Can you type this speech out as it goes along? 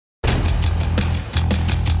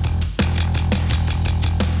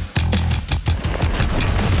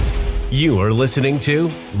You are listening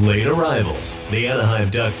to Late Arrivals, the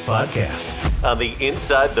Anaheim Ducks podcast on the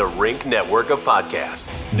Inside the Rink network of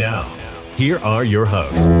podcasts. Now, here are your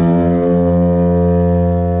hosts.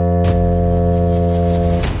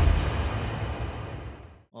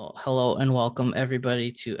 Well, hello and welcome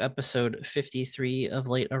everybody to episode 53 of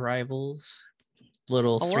Late Arrivals.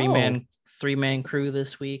 Little three-man crew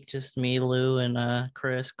this week. Just me, Lou, and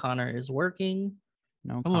Chris. Connor is working.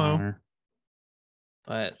 No, hello. Connor.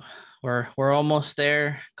 But we're almost there.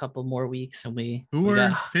 A couple more weeks, and we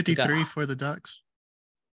got 53 for the Ducks.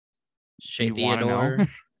 Shea Theodore,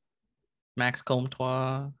 Max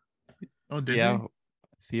Comtois. Oh, did yeah, they?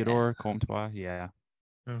 Theodore Comtois. Yeah,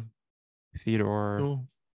 Oh, Theodore. cool.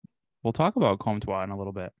 We'll talk about Comtois in a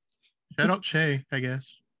little bit. Shout out Shea, I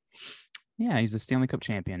guess. Yeah, he's a Stanley Cup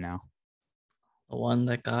champion now. The one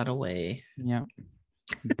that got away. Yep.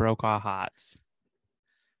 Broke our hearts.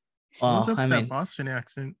 Well, What's up I with mean, that Boston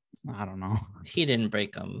accent? I don't know. he didn't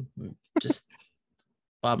break them. Just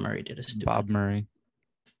Bob Murray did a stupid. Bob Murray.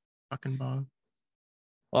 Fucking Bob.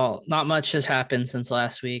 Well, not much has happened since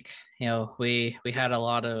last week. You know, we had a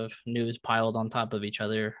lot of news piled on top of each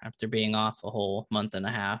other after being off a whole month and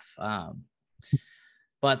a half.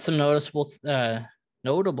 But some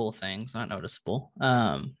notable things, not noticeable.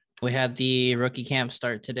 We had the rookie camp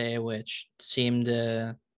start today, which seemed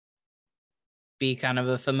to be kind of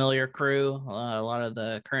a familiar crew. A lot of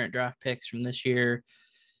the current draft picks from this year,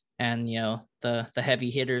 and you know the heavy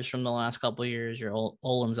hitters from the last couple of years, your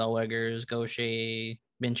Olin Zellwegers, Gaucher,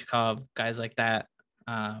 Minchikov, guys like that.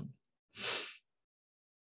 If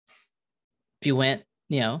you went,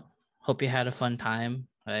 hope you had a fun time.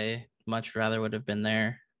 I much rather would have been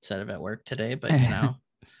there instead of at work today, but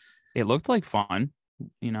It looked like fun.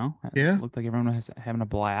 Yeah. It looked like everyone was having a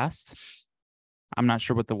blast. I'm not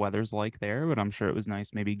sure what the weather's like there, but I'm sure it was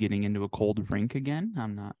nice maybe getting into a cold rink again.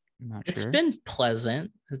 I'm not It's sure. been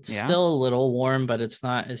pleasant. It's still a little warm, but it's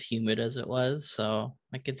not as humid as it was. So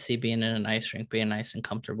I could see being in an ice rink being nice and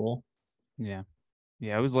comfortable. Yeah.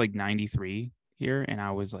 Yeah, it was like 93 here, and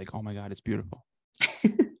I was like, oh my God, it's beautiful.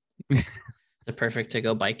 Is it perfect to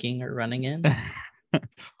go biking or running in?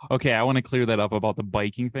 Okay, I want to clear that up about the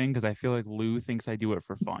biking thing because I feel like Lou thinks I do it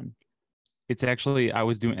for fun. It's actually I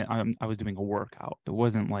was doing a workout. It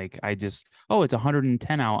wasn't like it's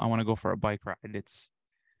 110 out. I want to go for a bike ride. It's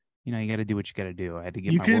you got to do what you got to do. I had to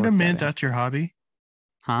get. You my could have workout meant in. that's your hobby.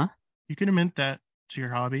 Huh? You could have meant that to your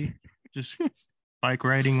hobby. Just bike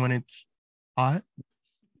riding when it's hot.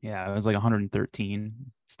 Yeah, it was like 113.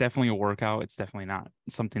 It's definitely a workout. It's definitely not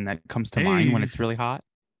something that comes to mind when it's really hot.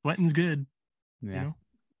 Sweating's good. Yeah.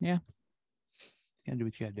 Yeah. You gotta do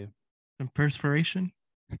what you gotta do. And perspiration.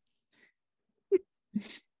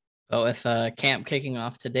 But with camp kicking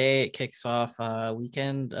off today, it kicks off a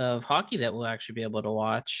weekend of hockey that we'll actually be able to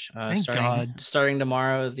watch. Thank God. Starting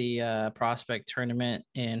tomorrow, the prospect tournament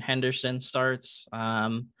in Henderson starts.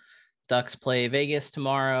 Ducks play Vegas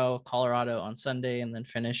tomorrow, Colorado on Sunday, and then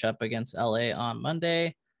finish up against LA on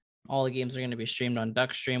Monday. All the games are going to be streamed on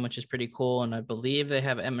Duckstream, which is pretty cool. And I believe they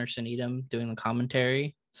have Emerson Edom doing the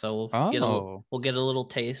commentary. So we'll get a little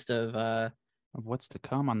taste of what's to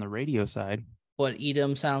come on the radio side. What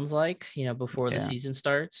Edom sounds like, before the season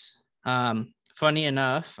starts. Funny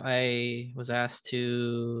enough, I was asked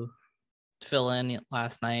to fill in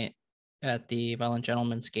last night at the Violent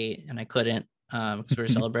Gentleman skate, and I couldn't because we were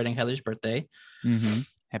celebrating Heather's birthday. Mm-hmm.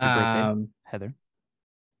 Happy birthday, Heather.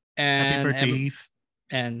 And Happy birthday, Eve.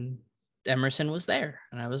 And Emerson was there,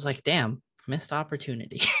 and I was like, damn, missed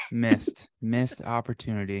opportunity. missed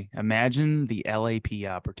opportunity. Imagine the LAP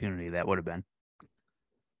opportunity that would have been.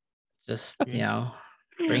 Just, bring out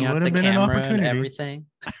the been camera and everything.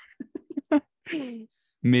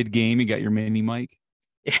 Mid-game, you got your mini mic.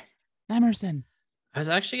 Yeah. Emerson. I was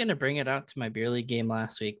actually going to bring it out to my beer league game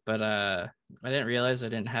last week, but I didn't realize I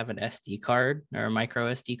didn't have an SD card or a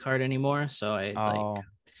micro SD card anymore. So I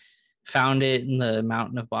found it in the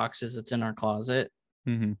mountain of boxes that's in our closet.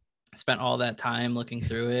 Mm-hmm. Spent all that time looking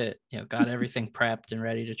through it, got everything prepped and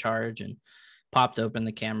ready to charge, and popped open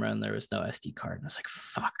the camera and there was no SD card. And I was like,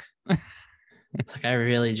 fuck. It's like, I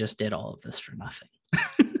really just did all of this for nothing.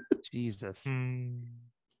 Jesus.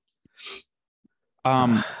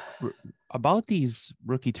 About these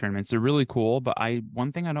rookie tournaments, they're really cool, but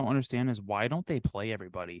one thing I don't understand is why don't they play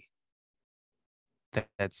everybody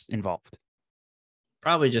that's involved?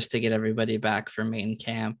 Probably just to get everybody back for main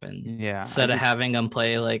camp, and instead of having them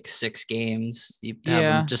play like 6 games, you have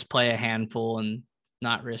them just play a handful and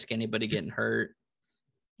not risk anybody getting hurt.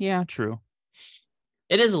 Yeah, true.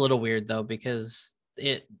 It is a little weird though, because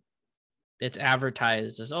it's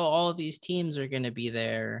advertised as, all of these teams are going to be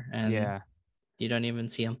there, and you don't even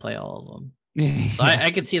see him play all of them. Yeah. So I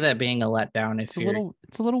could see that being a letdown if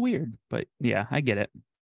It's a little weird, but yeah, I get it.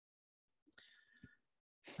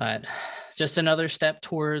 But just another step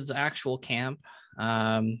towards actual camp.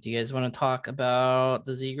 Do you guys want to talk about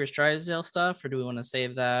the Zegras Drysdale stuff, or do we want to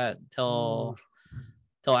save that till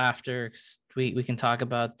after? 'Cause we can talk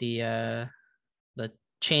about the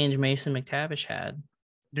change Mason McTavish had.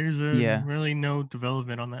 There's really no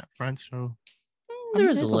development on that front, so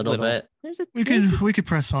There's a little bit. We could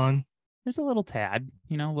press on. There's a little tad,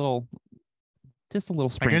 just a little I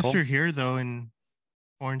sprinkle. guess they're here though in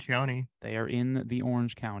Orange County. They are in the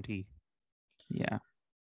Orange County. Yeah.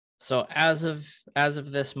 So as of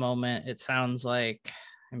this moment, it sounds like,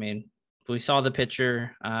 I mean, we saw the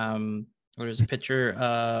picture. There's a picture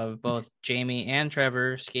of both Jamie and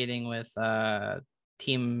Trevor skating with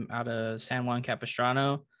team out of San Juan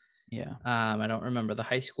Capistrano. Yeah. I don't remember the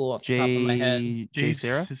high school off the top of my head.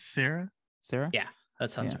 Sarah? Yeah,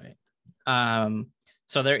 that sounds right.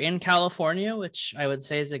 So they're in California, which I would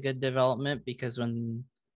say is a good development, because when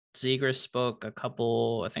Zegras spoke I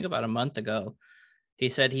think about a month ago, he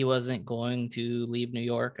said he wasn't going to leave New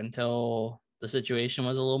York until the situation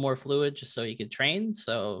was a little more fluid, just so he could train.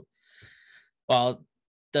 So while it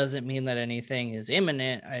doesn't mean that anything is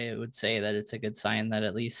imminent, I would say that it's a good sign that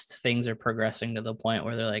at least things are progressing to the point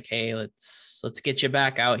where they're like, hey, let's get you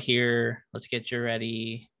back out here. Let's get you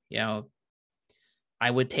ready. I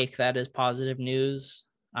would take that as positive news.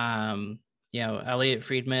 Elliot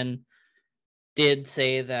Friedman did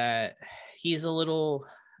say that he's a little,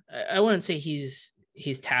 I wouldn't say he's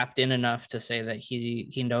tapped in enough to say that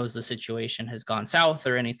he knows the situation has gone south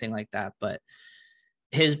or anything like that. But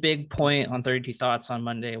his big point on 32 Thoughts on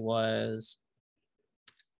Monday was,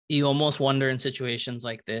 you almost wonder in situations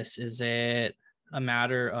like this, is it a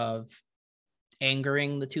matter of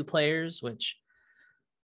angering the two players, which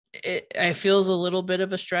it feels a little bit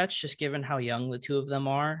of a stretch just given how young the two of them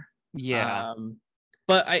are. Yeah.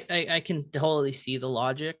 But I can totally see the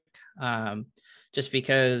logic, just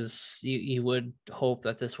because you would hope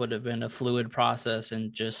that this would have been a fluid process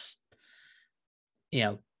and just,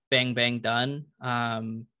 bang, bang, done.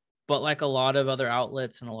 But like a lot of other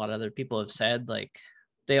outlets and a lot of other people have said, like,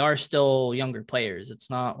 they are still younger players. It's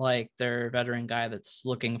not like they're a veteran guy that's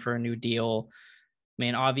looking for a new deal. I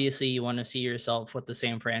mean, obviously you want to see yourself with the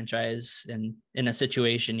same franchise and in a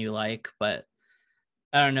situation you like, but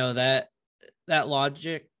I don't know, that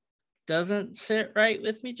logic doesn't sit right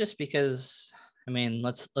with me, just because, I mean,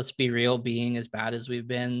 let's be real, being as bad as we've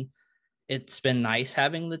been, it's been nice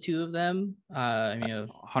having the two of them. 100%.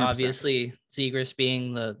 Obviously Zegras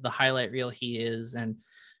being the highlight reel he is, and,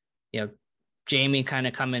 Jamie kind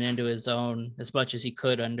of coming into his own as much as he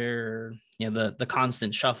could under, the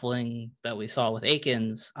constant shuffling that we saw with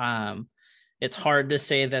Akins. It's hard to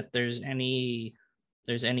say that there's any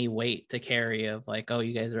weight to carry of like, oh,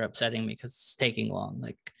 you guys are upsetting me because it's taking long.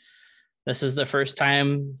 Like, this is the first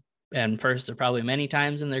time, and first of probably many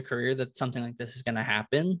times in their career, that something like this is going to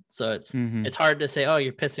happen. So it's hard to say, oh,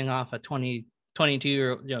 you're pissing off a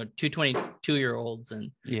 22-year-olds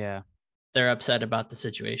and they're upset about the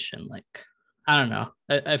situation. Like, I don't know.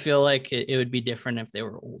 I feel like it would be different if they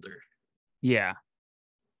were older. Yeah.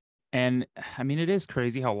 And I mean, it is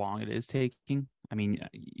crazy how long it is taking. I mean,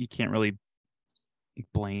 you can't really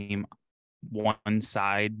blame one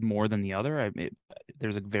side more than the other.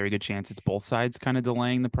 There's a very good chance it's both sides kind of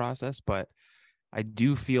delaying the process, but I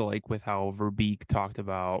do feel like with how Verbeek talked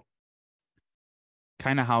about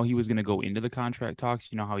kind of how he was going to go into the contract talks,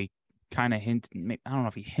 how he kind of hinted, I don't know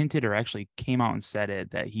if he hinted or actually came out and said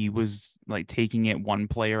it, that he was like taking it one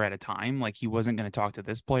player at a time. Like, he wasn't going to talk to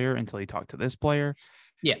this player until he talked to this player.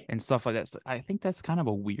 Yeah. And stuff like that. So I think that's kind of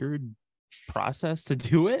a weird process to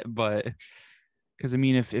do it, but because I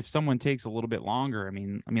mean, if someone takes a little bit longer, I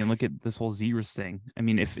mean, look at this whole Zegras thing. I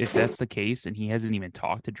mean, if that's the case and he hasn't even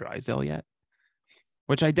talked to Drysdale yet,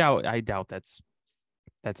 which I doubt that's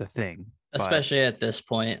a thing. Especially at this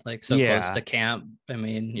point, like close to camp. I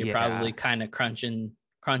mean, you're probably kind of crunching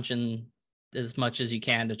as much as you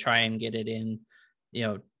can to try and get it in,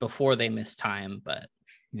 before they miss time. But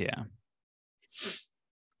yeah.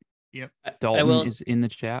 Yep. Dalton is in the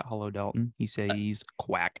chat. Hello, Dalton. He says he's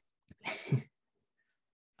quack.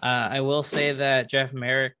 I will say that Jeff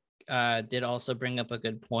Merrick did also bring up a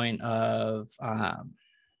good point of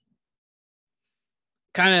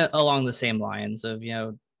kind of along the same lines of,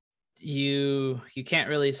 you can't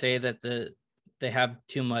really say that they have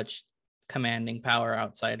too much commanding power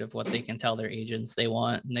outside of what they can tell their agents they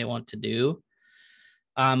want to do.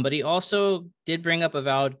 But he also did bring up a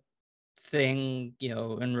valid thing,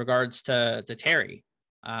 in regards to Terry.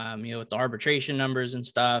 With the arbitration numbers and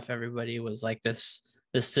stuff, everybody was like, this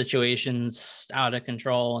situation's out of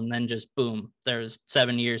control, and then just boom, there's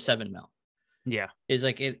 7 years, $7 million. Yeah. Is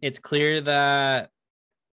like it's clear that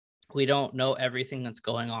we don't know everything that's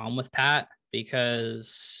going on with Pat,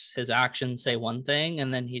 because his actions say one thing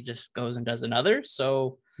and then he just goes and does another.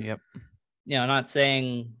 So, yep. Not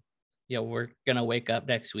saying, we're going to wake up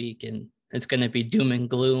next week and it's going to be doom and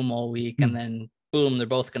gloom all week and then boom, they're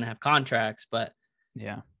both going to have contracts. But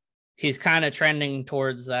yeah, he's kind of trending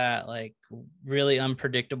towards that like really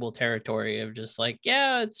unpredictable territory of just like,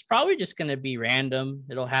 yeah, it's probably just going to be random.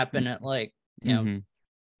 It'll happen at like,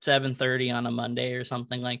 7:30 on a Monday or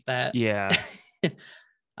something like that. Yeah.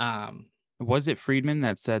 Was it Friedman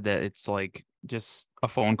that said that it's like just a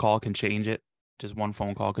phone call can change it? Just one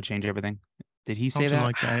phone call could change everything. Did he say Something that?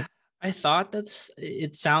 like that. I thought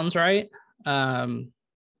it sounds right. Honestly,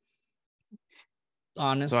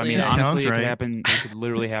 so I mean, It honestly, sounds it could right. happen. It could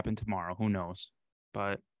literally happen tomorrow. Who knows?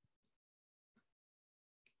 But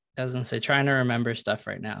I was gonna say, trying to remember stuff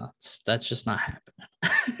right now. That's just not happening.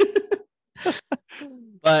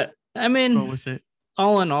 But I mean, Go with it.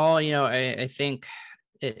 all in all, I think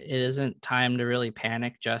it isn't time to really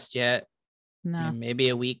panic just yet. no. Maybe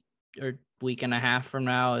a week or week and a half from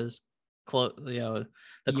now is close.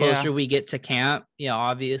 The closer we get to camp,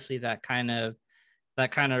 obviously that kind of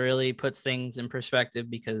really puts things in perspective,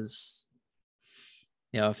 because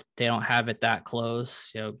if they don't have it that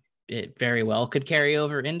close, it very well could carry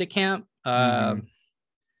over into camp. Have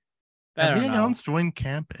they know. announced when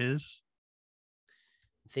camp is?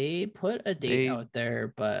 They put a date out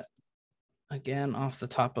there, but again, off the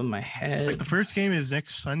top of my head, Like the first game is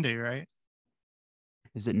next Sunday, right?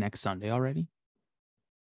 Is it next Sunday already?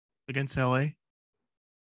 Against LA?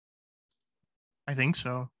 I think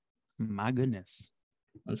so. My goodness.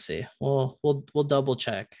 let's see. We'll double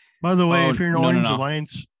check. By the way, Oh, if you're an no, Orange no.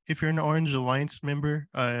 Alliance, if you're an Orange Alliance member,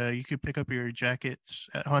 you could pick up your jackets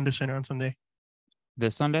at Honda Center on Sunday.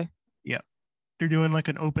 This Sunday? They're doing like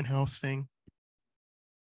an open house thing.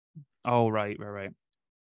 Oh, right.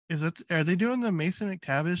 Are they doing the Mason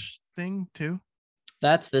McTavish thing too?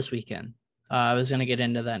 That's this weekend. I was gonna get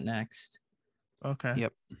into that next. Okay.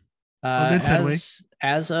 Yep. Good segue.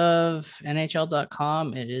 As of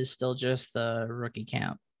NHL.com, it is still just the rookie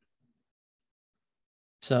camp.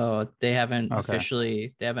 So they haven't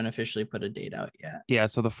officially put a date out yet. Yeah,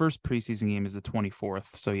 so the first preseason game is the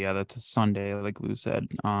 24th. So yeah, that's a Sunday, like Lou said,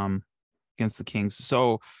 against the Kings.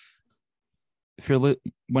 So if you're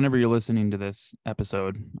whenever you're listening to this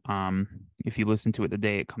episode, if you listen to it the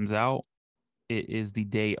day it comes out, it is the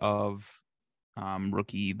day of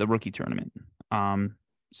the rookie tournament.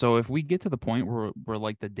 So if we get to the point where we're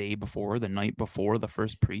like the night before the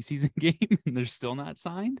first preseason game and they're still not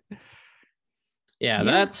signed,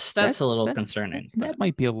 that's a little concerning. That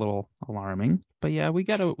might be a little alarming. But yeah, we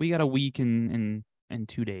got a week and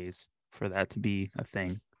 2 days for that to be a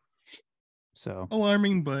thing. So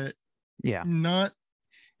alarming, but yeah, not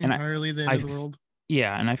entirely the end of the world.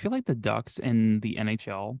 Yeah, and I feel like the Ducks and the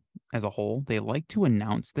NHL as a whole, they like to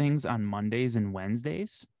announce things on Mondays and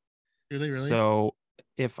Wednesdays. Do they really? So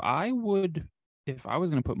if I was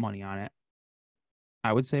going to put money on it,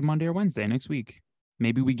 I would say Monday or Wednesday next week.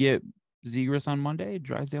 Maybe we get Zegras on Monday,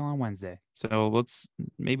 Drysdale on Wednesday. So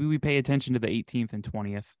maybe we pay attention to the 18th and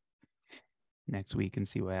 20th next week and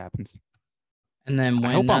see what happens. And then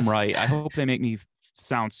I hope I'm right. I hope they make me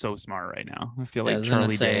sound so smart right now. I feel like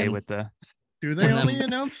Charlie Day with the. Do they only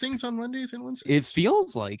announce things on Mondays and Wednesdays? It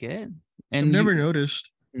feels like it. And I've never noticed.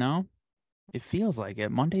 No, it feels like it.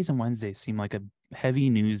 Mondays and Wednesdays seem like a heavy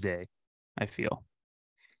news day, I feel.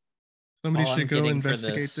 Somebody should go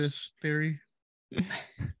investigate this theory.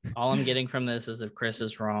 All I'm getting from this is if Chris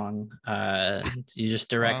is wrong, you just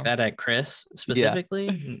direct that at Chris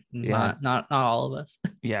specifically, not all of us.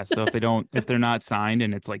 Yeah. So if they're not signed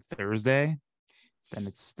and it's like Thursday, then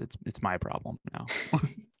it's my problem now.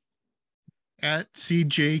 At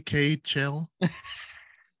CJK Chill.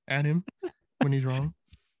 At him when he's wrong.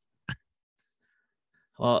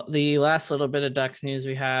 Well, the last little bit of Ducks news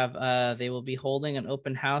we have, they will be holding an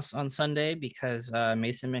open house on Sunday because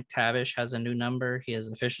Mason McTavish has a new number. He has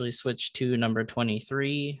officially switched to number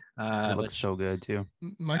 23. It looks so good too.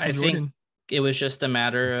 Michael Jordan. Think it was just a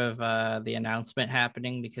matter of the announcement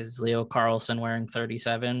happening because Leo Carlson wearing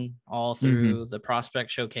 37 all through the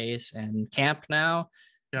prospect showcase and camp now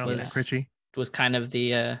was kind of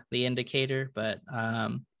the indicator, but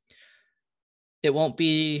it won't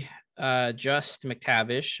be just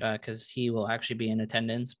McTavish because he will actually be in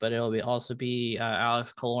attendance, but it'll also be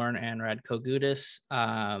Alex Killorn and Radko Gudas.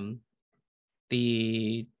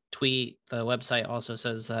 The tweet, the website also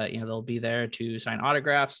says that, they'll be there to sign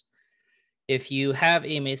autographs. If you have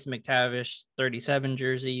a Mason McTavish 37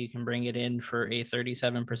 jersey, you can bring it in for a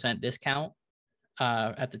 37% discount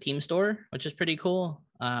at the team store, which is pretty cool.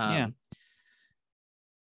 Yeah,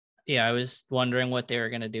 I was wondering what they were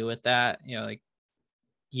going to do with that. Like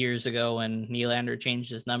years ago when Nylander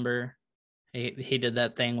changed his number, he did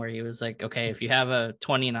that thing where he was like, okay, if you have a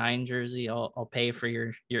 29 jersey, I'll pay for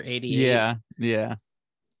your 88. Yeah.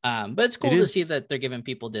 But it's cool to see that they're giving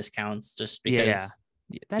people discounts just because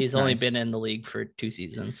he's only been in the league for 2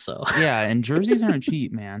 seasons. So yeah, and jerseys aren't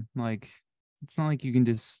cheap, man. Like it's not like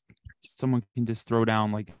someone can just throw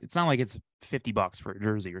down, like it's not like it's $50 for a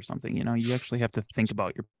jersey or something. You actually have to think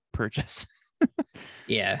about your purchase.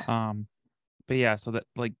 Yeah. But yeah, so that,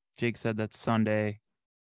 like Jake said, that's Sunday,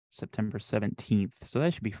 September 17th. So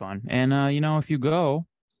that should be fun. And if you go,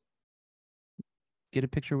 get a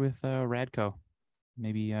picture with Radko.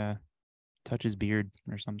 Maybe touch his beard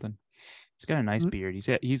or something. He's got a nice beard.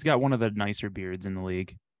 He's got one of the nicer beards in the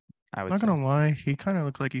league, I would say. Not gonna lie, he kind of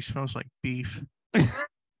looks like he smells like beef.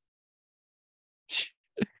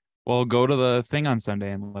 Well, go to the thing on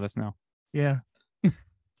Sunday and let us know. Yeah.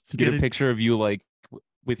 Get a picture of you like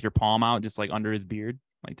with your palm out, just like under his beard,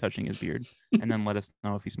 like touching his beard, and then let us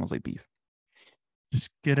know if he smells like beef. Just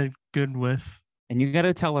get a good whiff. And you got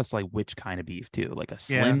to tell us like which kind of beef too, like a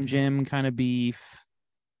Slim Jim kind of beef,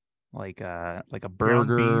 like a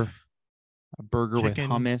burger, a burger chicken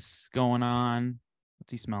with hummus going on.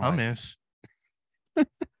 What's he smell hummus? Like?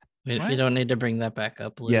 You don't need to bring that back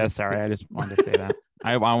up, Lou. Yeah, sorry, I just wanted to say that.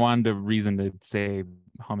 I wanted a reason to say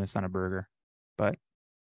hummus on a burger, but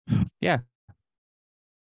yeah,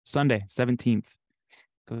 Sunday 17th,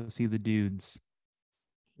 go see the dudes.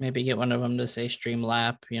 Maybe get one of them to say stream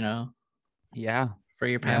lap, Yeah, for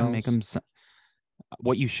your pals. Make them.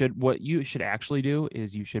 What you should actually do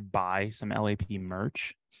is you should buy some LAP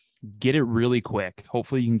merch, get it really quick.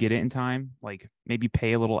 Hopefully you can get it in time. Like maybe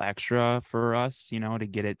pay a little extra for us, to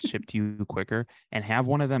get it shipped to you quicker, and have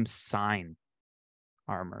one of them sign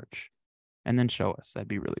our merch, and then show us. That'd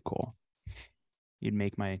be really cool. You'd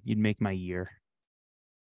make my year.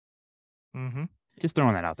 Mm-hmm. Just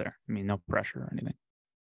throwing that out there. I mean, no pressure or anything.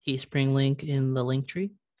 Teespring link in the link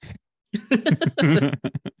tree.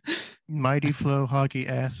 Mighty Flow Hockey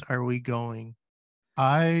asks, are we going?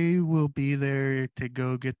 I will be there to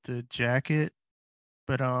go get the jacket,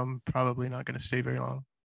 but I'm probably not going to stay very long.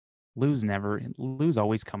 Lou's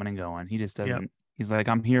always coming and going. He just doesn't. Yep. He's like,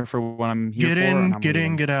 I'm here for what I'm here for. Get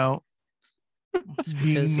in, get out. What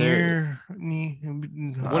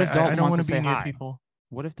if Dalton wants to say hi? People.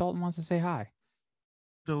 What if Dalton wants to say hi?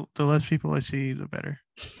 The less people I see, the better.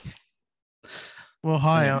 Well,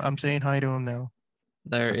 hi. Yeah. I'm saying hi to him now.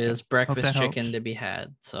 There is breakfast chicken to be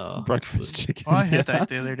had. So breakfast chicken. Oh, I hit that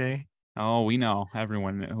the other day. Oh, we know.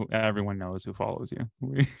 Everyone knows who follows you.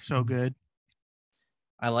 So good.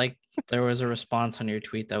 I like. There was a response on your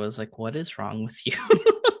tweet that was like, "What is wrong with you?"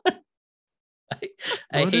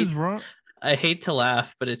 What is wrong? I hate to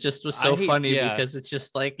laugh, but it just was so funny because it's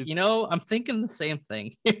just like, I'm thinking the same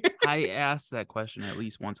thing. I ask that question at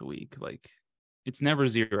least once a week. Like, it's never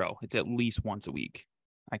zero. It's at least once a week.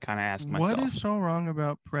 I kind of ask myself. What is so wrong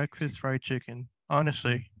about breakfast fried chicken?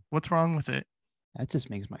 Honestly, what's wrong with it? That just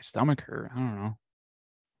makes my stomach hurt. I don't know.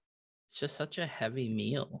 It's just such a heavy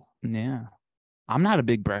meal. Yeah. I'm not a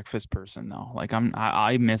big breakfast person though. Like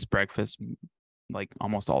I miss breakfast like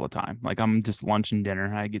almost all the time. Like I'm just lunch and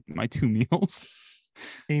dinner. I get my 2 meals.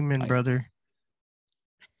 Amen, brother.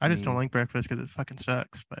 I just don't like breakfast because it fucking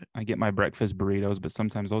sucks. But I get my breakfast burritos, but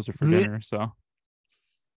sometimes those are for dinner. So,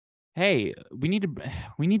 hey, we need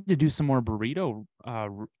to do some more burrito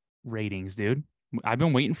ratings, dude. I've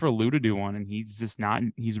been waiting for Lou to do one, and he's just not.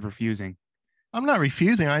 He's refusing. I'm not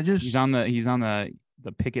refusing. He's on the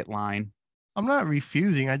picket line. I'm not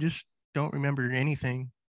refusing. I just don't remember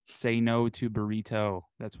anything. Say no to burrito.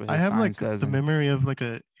 That's what his I have sign says. The memory of like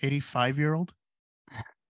a 85-year-old. I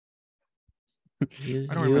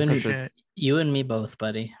don't remember shit. You and me both,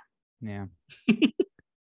 buddy. Yeah.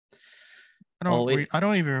 I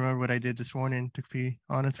don't even remember what I did this morning, to be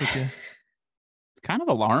honest with you. It's kind of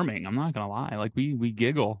alarming. I'm not gonna lie. Like we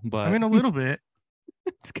giggle, but I mean a little bit.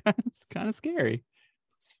 It's kind of scary.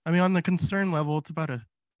 I mean, on the concern level, it's about a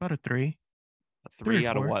 3. A 3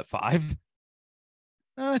 out of what? 5?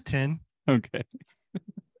 10. Okay.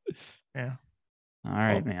 Yeah. All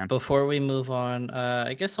right, man. Before we move on,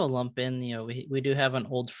 I guess I'll lump in, we do have an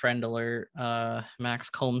old friend alert. Max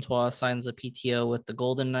Comtois signs a PTO with the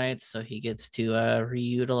Golden Knights, so he gets to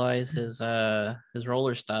reutilize his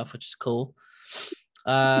roller stuff, which is cool.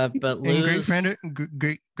 But Lou's...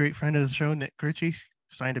 great friend of the show, Nick Ritchie,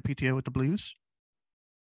 signed a PTO with the Blues.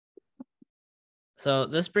 So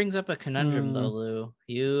this brings up a conundrum though, Lou.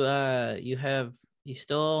 You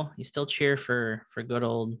still cheer for good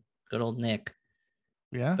old Nick,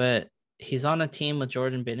 Yeah. but he's on a team with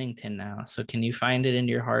Jordan Binnington now. So can you find it in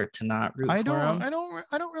your heart to not root I for him?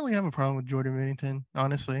 don't really have a problem with Jordan Binnington,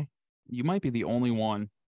 honestly. You might be the only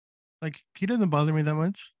one. Like, he doesn't bother me that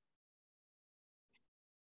much.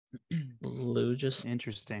 Lou just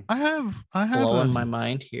Interesting. I have blowing my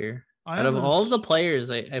mind here. I Out have of all the players,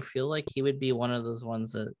 I feel like he would be one of those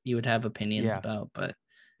ones that you would have opinions Yeah. about. But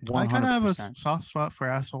 100%. I kind of have a soft spot for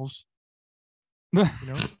assholes. You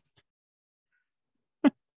know,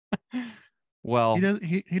 Well,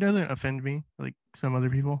 he doesn't offend me like some other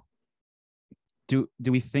people.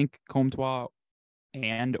 do we think Comtois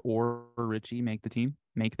and or Richie make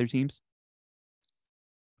their teams?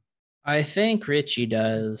 I think Richie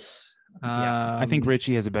does. Yeah, I think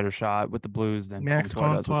Richie has a better shot with the Blues than Max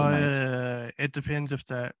Comtois does with the Knights. It depends if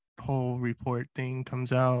that whole report thing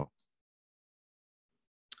comes out.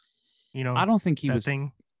 You know, I don't think he that was.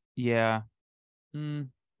 thing. Yeah,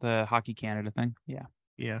 the Hockey Canada thing.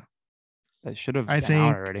 Yeah, that should have been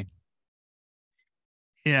out already.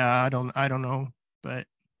 Yeah, I don't know, but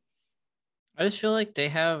I just feel like they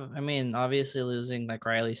have. I mean, obviously losing like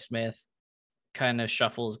Riley Smith kind of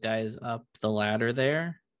shuffles guys up the ladder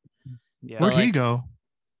there. Yeah. Where'd he go?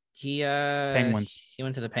 He Penguins. He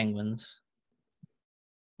went to the Penguins.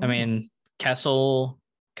 I mean,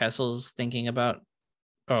 Kessel's thinking about.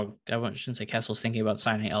 Oh, shouldn't say Kessel's thinking about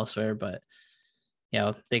signing elsewhere, but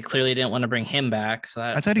they clearly didn't want to bring him back. So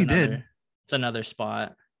I thought he did. It's another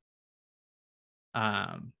spot. So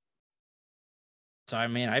I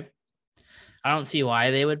mean, I don't see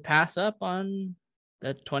why they would pass up on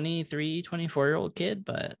the 23, 24-year-old kid,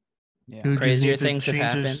 but crazier things have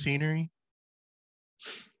happened. Scenery.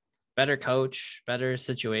 Better coach, better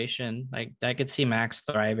situation. Like I could see Max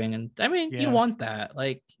thriving, and I mean, you want that.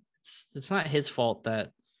 Like it's not his fault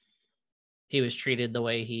that he was treated the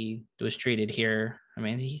way he was treated here. I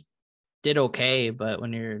mean, he did okay, but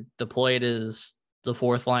when you're deployed as the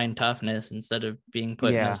fourth line toughness instead of being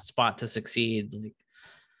put in a spot to succeed, like,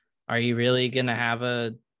 are you really gonna have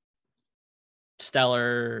a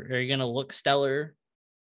stellar? Are you gonna look stellar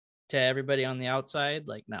to everybody on the outside?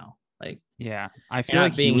 Like, no. Like, I feel not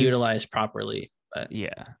like being utilized properly. But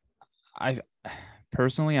I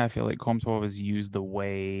personally feel like Comtois was used the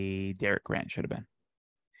way Derek Grant should have been.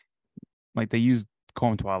 Like they used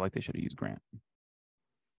Comtois like they should have used Grant. It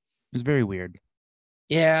was very weird.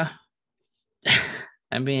 Yeah.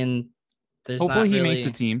 I mean, hopefully he makes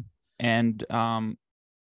the team, and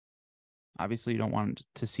obviously you don't want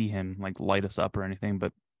to see him like light us up or anything,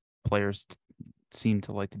 but players seem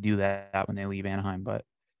to like to do that when they leave Anaheim. But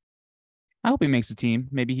I hope he makes the team.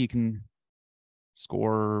 Maybe he can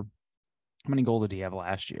score. How many goals did he have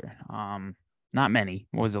last year? Not many.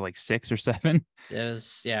 What was it, like 6 or 7? It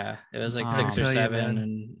was like 6 or 7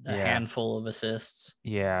 and a handful of assists.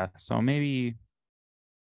 Yeah. So maybe,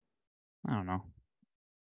 I don't know.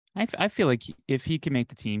 I feel like if he can make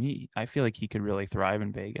the team, I feel like he could really thrive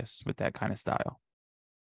in Vegas with that kind of style.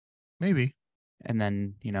 Maybe. And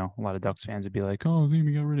then, a lot of Ducks fans would be like, oh,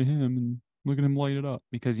 we got rid of him and look at him light it up.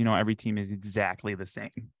 Because, every team is exactly the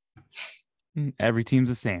same. Every team's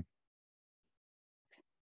the same.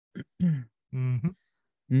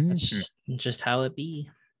 That's just how it be.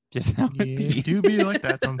 Just how it be. It do be like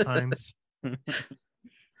that sometimes.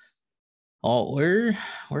 Oh, we're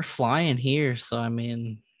flying here. So, I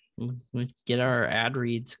mean, we get our ad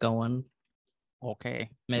reads going. Okay.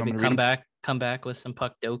 Maybe come back with some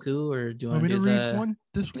Puck Doku, or do you want to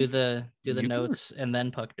do the notes and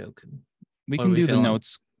then Puck Doku? We can do the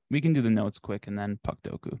notes. We can do the notes quick and then Puck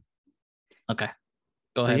Doku. Okay.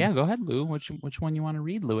 Go ahead. Yeah, go ahead, Lou. Which one you want to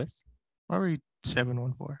read, Lewis? I'll read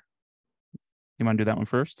 714. You want to do that one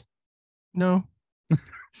first? No.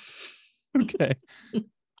 Okay.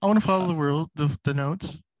 I want to follow the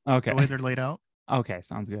notes. Okay. The way they're laid out. Okay,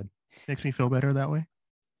 sounds good. Makes me feel better that way.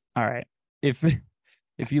 All right. If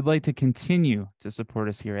you'd like to continue to support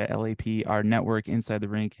us here at LAP, our network Inside the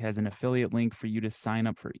Rink has an affiliate link for you to sign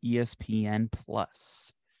up for ESPN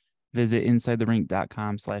Plus. Visit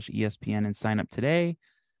insidetherink.com/ESPN and sign up today.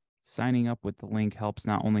 Signing up with the link helps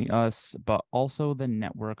not only us, but also the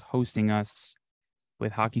network hosting us.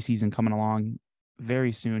 With hockey season coming along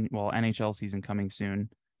very soon, NHL season coming soon,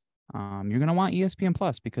 you're going to want ESPN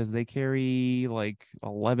Plus because they carry like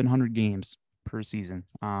 1,100 games per season.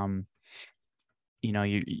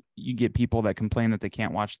 You get people that complain that they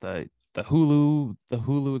can't watch the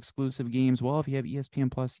Hulu exclusive games. Well, if you have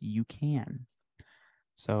ESPN Plus, you can.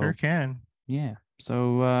 So sure can. Yeah.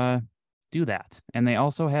 So do that. And they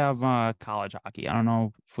also have college hockey. I don't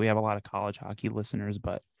know if we have a lot of college hockey listeners,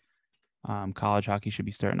 but college hockey should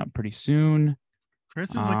be starting up pretty soon.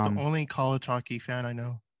 Chris is like the only college hockey fan I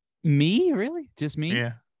know. Me? Really? Just me?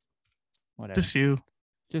 Yeah. Whatever. Just you.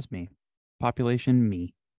 Just me. Population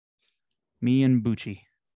me. Me and Bucci.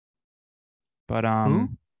 But Who?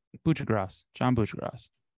 Buccigross. John Buccigross.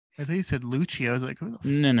 I thought you said Lucci. I was like, No.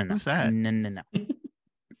 Who's that? No.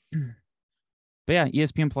 But yeah,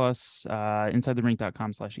 ESPN Plus,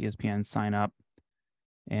 InsideTheRink.com/ESPN. Sign up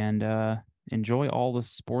and enjoy all the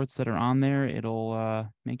sports that are on there. It'll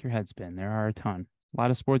make your head spin. There are a ton. A lot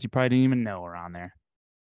of sports you probably didn't even know are on there.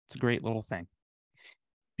 It's a great little thing.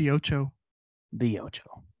 The Ocho.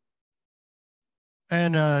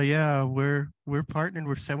 And yeah, we're partnered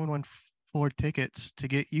with 714 Tickets to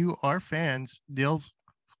get you, our fans, deals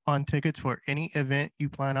on tickets for any event you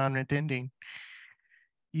plan on attending.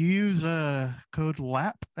 You use code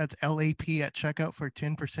LAP, that's LAP at checkout for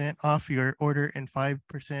 10% off your order and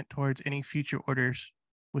 5% towards any future orders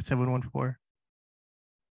with 714.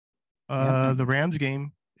 The Rams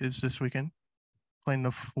game is this weekend, playing the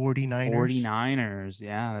 49ers. 49ers,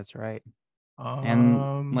 yeah, that's right.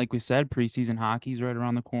 And like we said, preseason hockey's right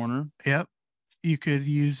around the corner. Yep. You could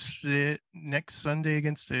use it next Sunday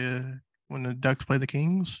against when the Ducks play the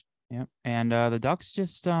Kings. Yep. And the Ducks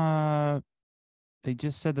just they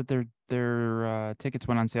just said that their tickets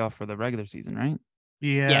went on sale for the regular season, right?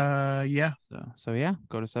 Yeah. So yeah,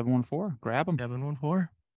 go to 714, grab them. 714.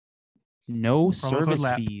 No Promo service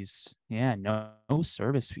fees. Yeah, no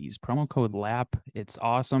service fees. Promo code LAP. It's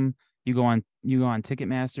awesome. You go on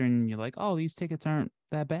Ticketmaster and you're like, oh, these tickets aren't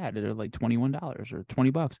that bad. They're like $21 or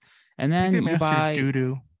 $20. And then you buy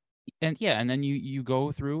doo-doo. And then you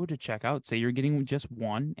go through to check out, say you're getting just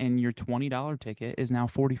one, and your $20 ticket is now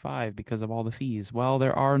 $45 because of all the fees. Well,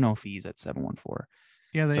 there are no fees at 714.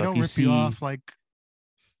 Yeah, they don't rip you off like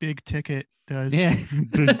Big Ticket does. Yeah,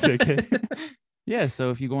 Big Ticket. Yeah, so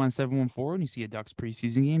if you go on 714 and you see a Ducks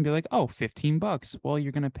preseason game, be like, oh, $15. Well,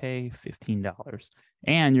 you're going to pay $15.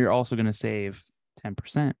 And you're also going to save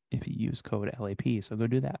 10% if you use code LAP. So go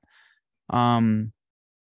do that. And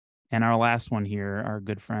our last one here, our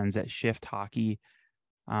good friends at Shift Hockey.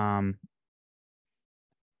 LAP10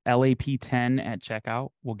 at checkout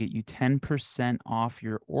will get you 10% off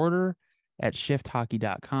your order at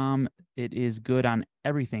shifthockey.com. It is good on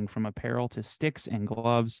everything from apparel to sticks and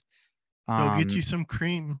gloves. They'll get you some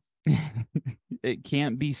cream. It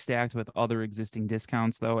can't be stacked with other existing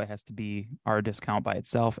discounts, though. It has to be our discount by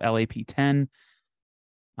itself, LAP10.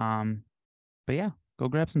 But yeah, go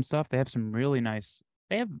grab some stuff. They have some really nice.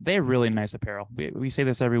 They have really nice apparel. We say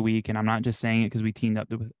this every week, and I'm not just saying it because we teamed up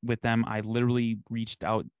with them. I literally reached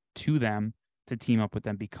out to them to team up with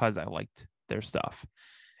them because I liked their stuff,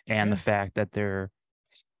 and the fact that their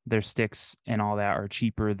sticks and all that are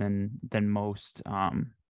cheaper than most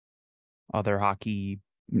other hockey,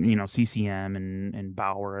 CCM and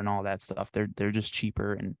Bauer and all that stuff. They're just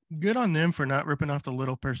cheaper and good on them for not ripping off the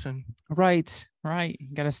little person. Right.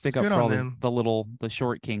 Got to stick up for all the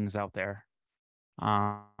short kings out there.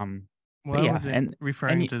 Well, I wasn't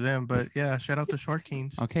referring to them, but yeah, shout out the Short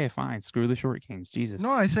Kings. Okay, fine. Screw the Short Kings. Jesus.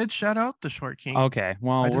 No, I said shout out the Short Kings. Okay,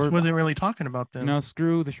 well, I just wasn't really talking about them. No,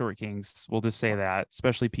 screw the Short Kings. We'll just say that,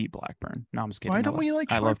 especially Pete Blackburn. No, I'm just kidding. Why don't we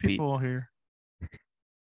like short people here?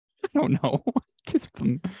 I don't know. Just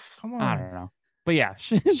come on. I don't know. But yeah,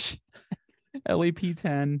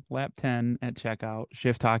 LAP10, LAP10 at checkout,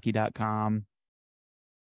 shifthockey.com.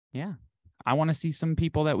 Yeah, I want to see some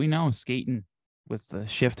people that we know skating with the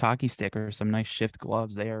Shift hockey stick or some nice Shift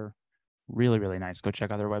gloves. They are really, really nice. Go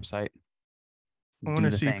check out their website. I want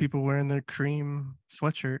to see people wearing their cream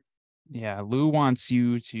sweatshirt. Yeah, Lou wants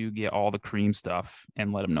you to get all the cream stuff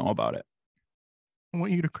and let him know about it. I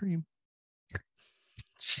want you to cream.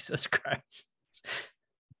 Jesus Christ.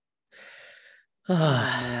 Oh,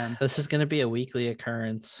 man. This is going to be a weekly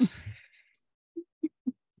occurrence.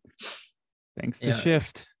 Thanks to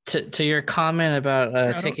Shift. To your comment about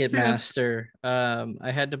Ticketmaster,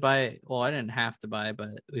 I had to buy. Well, I didn't have to buy, but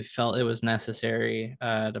we felt it was necessary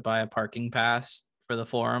to buy a parking pass for the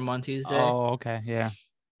forum on Tuesday. Oh, okay, yeah.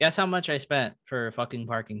 Guess how much I spent for a fucking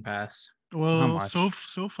parking pass? Well,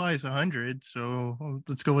 SoFi is 100, so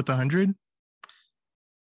let's go with 100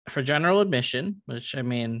 for general admission, which I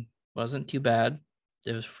mean wasn't too bad.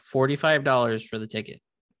 It was $45 for the ticket.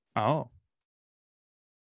 Oh.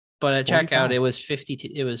 But at checkout, it was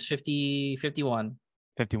 51.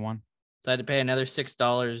 51. So I had to pay another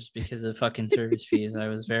 $6 because of fucking service fees. I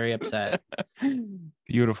was very upset.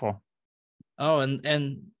 Beautiful. Oh,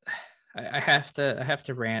 and I have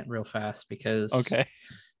to rant real fast because okay.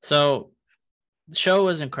 So the show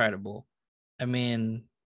was incredible. I mean,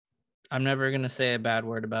 I'm never gonna say a bad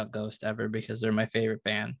word about Ghost ever because they're my favorite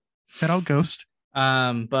band. Shout out Ghost.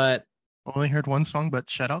 But Only heard one song, but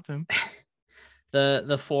shout out them.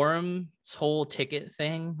 the forum's whole ticket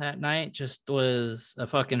thing that night just was a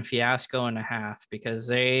fucking fiasco and a half because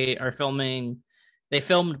they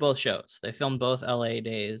filmed both shows. They filmed both LA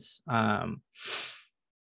days.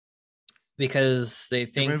 Because they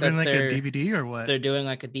think that like they're a DVD or what? They're doing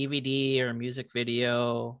like a DVD or a music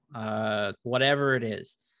video, whatever it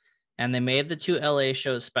is. And they made the 2 LA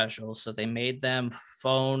shows special. So they made them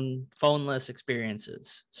phoneless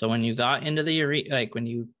experiences. So when you got into the arena, like when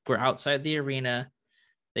you were outside the arena,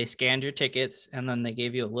 they scanned your tickets and then they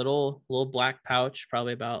gave you a little black pouch,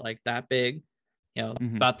 probably about like that big,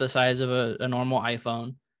 about the size of a normal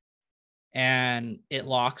iPhone. And it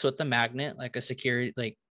locks with the magnet, like a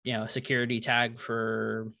security, security tag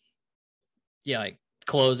for, like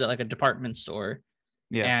clothes at like a department store.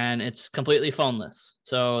 Yeah. And it's completely phoneless.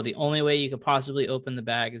 So the only way you could possibly open the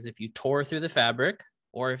bag is if you tore through the fabric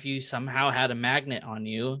or if you somehow had a magnet on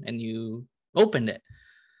you and you opened it.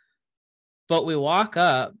 But we walk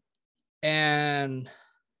up and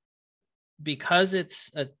because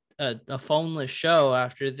it's a phoneless show,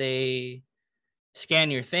 after they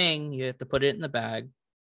scan your thing, you have to put it in the bag.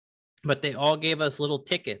 But they all gave us little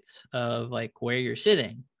tickets of like where you're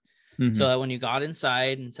sitting. So that when you got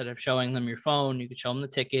inside, instead of showing them your phone, you could show them the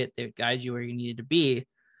ticket. They would guide you where you needed to be.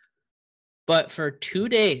 But for 2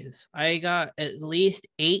 days, I got at least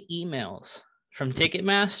 8 emails from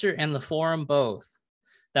Ticketmaster and the forum both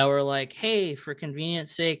that were like, hey, for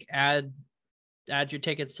convenience sake, add your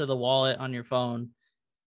tickets to the wallet on your phone.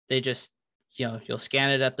 They just, you'll scan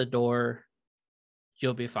it at the door.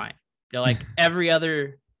 You'll be fine. They're like every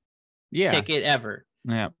other ticket ever.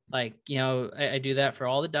 Yeah. Like, I do that for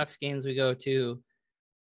all the Ducks games we go to.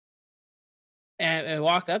 And I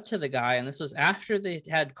walk up to the guy, and this was after they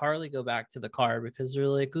had Carly go back to the car because they're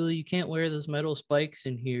like, oh, you can't wear those metal spikes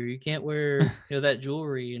in here. You can't wear that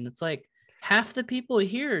jewelry. And it's like half the people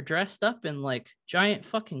here are dressed up in like giant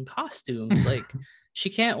fucking costumes. Like she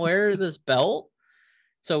can't wear this belt.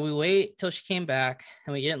 So we wait till she came back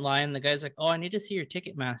and we get in line. The guy's like, oh, I need to see your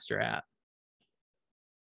Ticketmaster app.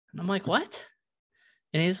 And I'm like, what?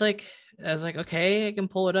 And he's like, I was like, okay, I can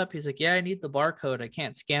pull it up. He's like, yeah, I need the barcode. I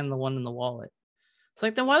can't scan the one in the wallet. It's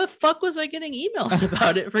like, then why the fuck was I getting emails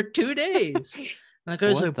about it for 2 days? And the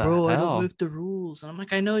guy's like, bro, I don't make the rules. And I'm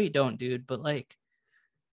like, I know you don't, dude. But like,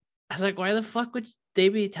 I was like, why the fuck would they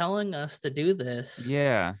be telling us to do this?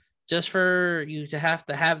 Yeah. Just for you to have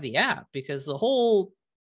the app, because the whole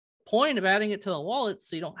point of adding it to the wallet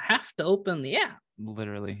so you don't have to open the app.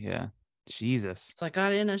 Literally, yeah. Jesus. So I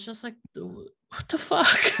got in, it's just like, what the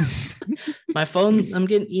fuck? My phone, I'm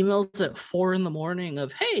getting emails at 4 a.m.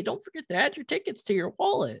 of, hey, don't forget to add your tickets to your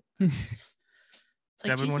wallet. It's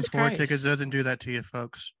like 714 tickets doesn't do that to you,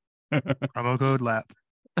 folks. Promo code LAP.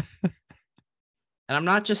 And I'm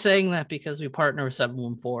not just saying that because we partner with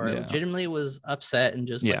 714. I legitimately was upset and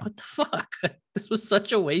just like, what the fuck? This was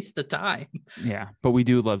such a waste of time. Yeah, but we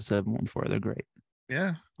do love 714. They're great.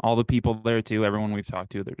 Yeah. All the people there too, everyone we've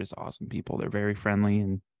talked to, they're just awesome people. They're very friendly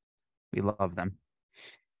and we love them.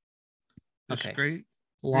 That's okay. Great.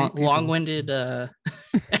 Long-winded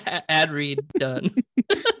ad read done.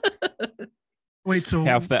 Wait, so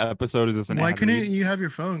half the episode is just an why ad couldn't read? You have your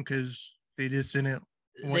phone? Because they just didn't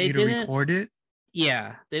want you to record it?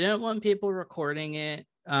 Yeah, they didn't want people recording it.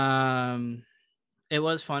 It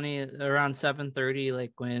was funny around 7:30,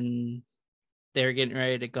 like when they were getting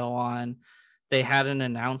ready to go on, they had an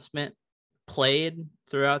announcement played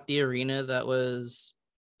throughout the arena that was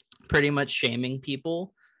pretty much shaming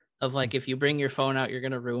people of like, if you bring your phone out, you're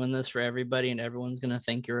going to ruin this for everybody and everyone's going to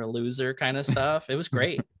think you're a loser kind of stuff. It was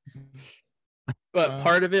great. But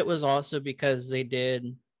part of it was also because they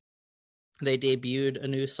debuted a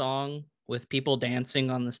new song with people dancing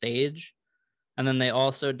on the stage. And then they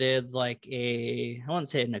also did like I won't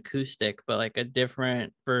say an acoustic, but like a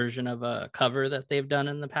different version of a cover that they've done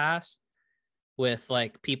in the past with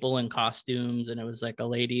like people in costumes. And it was like a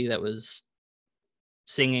lady that was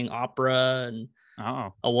singing opera and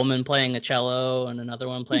a woman playing a cello and another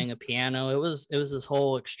one playing a piano. It was this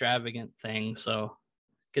whole extravagant thing. So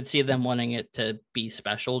could see them wanting it to be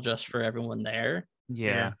special just for everyone there.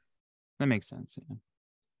 Yeah. That makes sense. Yeah.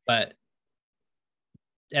 But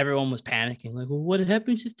everyone was panicking, like, well, what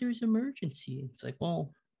happens if there's an emergency? It's like,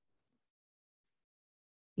 well,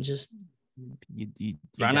 just you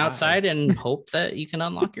run outside and hope that you can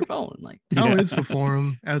unlock your phone. Like, how is the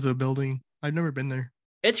forum as a building? I've never been there.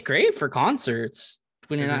 It's great for concerts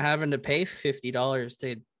when you're not having to pay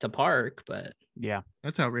 $50 to park, but yeah,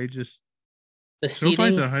 that's outrageous. The seating,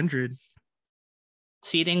 SoFi's $100.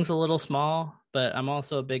 seating's a little small, but I'm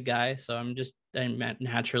also a big guy, so I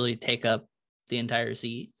naturally take up the entire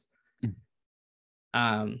seat.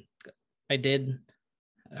 I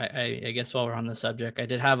guess while we're on the subject, I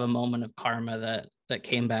did have a moment of karma that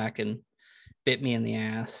came back and bit me in the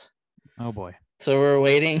ass. Oh boy. So we're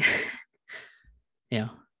waiting.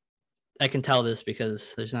 I can tell this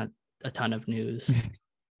because there's not a ton of news.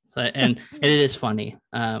 And it is funny.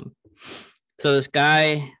 So this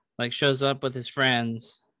guy like shows up with his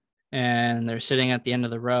friends and they're sitting at the end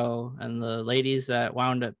of the row, and the ladies that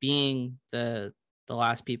wound up being the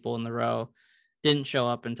last people in the row didn't show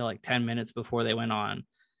up until like 10 minutes before they went on.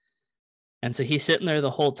 And so he's sitting there the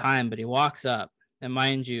whole time, but he walks up, and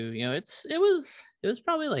mind you, it was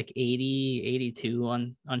probably like 80, 82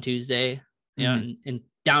 on Tuesday, in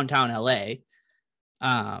downtown LA.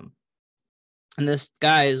 And this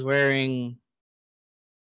guy is wearing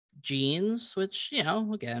jeans, which,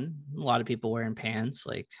 again, a lot of people wearing pants,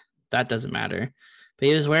 like that doesn't matter. But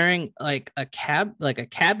he was wearing like a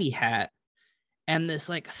cabbie hat and this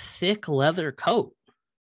like thick leather coat.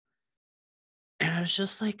 And I was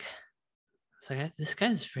just like, this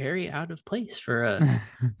guy's very out of place for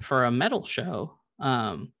a metal show.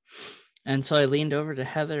 And so I leaned over to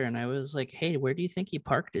Heather and I was like, hey, where do you think he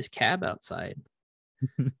parked his cab outside?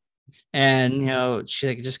 And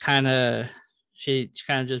she just kind of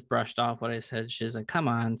just brushed off what I said. She's like, come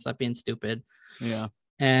on, stop being stupid. Yeah.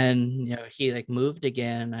 And he like moved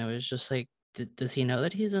again. I was just like, does he know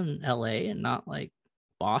that he's in LA and not like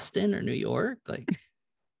Boston or New York? Like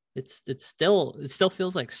it still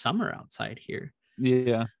feels like summer outside here.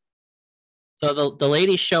 Yeah. So the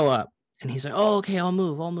ladies show up and he's like, oh, okay, I'll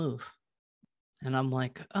move. And I'm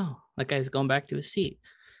like, oh, that guy's going back to his seat.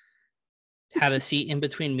 Had a seat in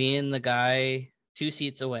between me and the guy 2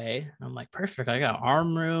 seats away. I'm like, perfect. I got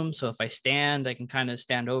arm room. So if I stand, I can kind of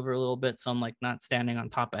stand over a little bit. So I'm like not standing on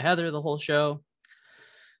top of Heather the whole show.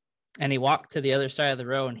 And he walked to the other side of the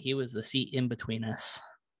row and he was the seat in between us.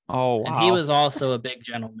 Oh, wow. And he was also a big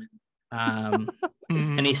gentleman. And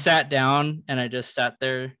he sat down and I just sat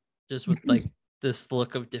there just with like this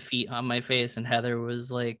look of defeat on my face. And Heather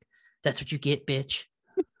was like, that's what you get, bitch.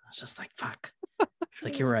 I was just like, fuck. It's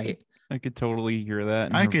like, you're right. I could totally hear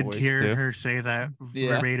that. I could hear her say that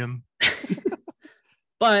verbatim.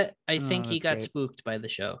 But I think he got spooked by the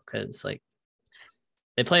show because like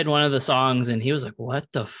they played one of the songs and he was like,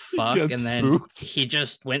 what the fuck? And then he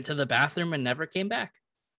just went to the bathroom and never came back.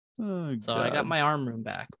 Oh, so I got my arm room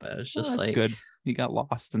back, but it was just like good. He got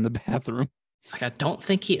lost in the bathroom. Like I don't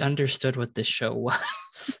think he understood what this show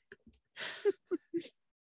was.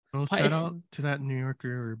 Well, shout out to that New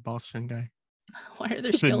Yorker or Boston guy. Why are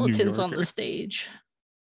there skeletons on the stage?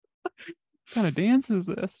 What kind of dance is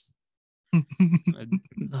this?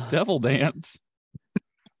 Devil dance.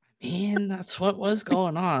 Man, that's what was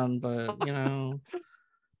going on, but the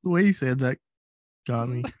way you said that got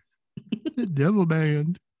me. The devil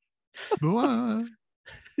band. Well,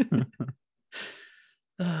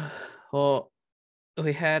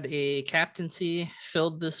 we had a captaincy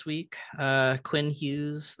filled this week. Quinn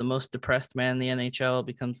Hughes, the most depressed man in the NHL,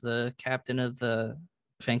 becomes the captain of the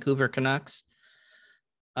Vancouver Canucks.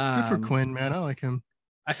 Good for Quinn, man. I like him.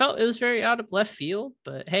 I felt it was very out of left field,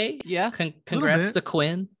 but hey, yeah, congrats to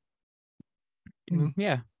Quinn.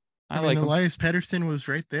 Yeah, I mean, Elias Pettersson was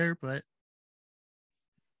right there, but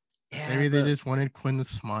maybe they just wanted Quinn to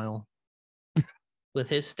smile. With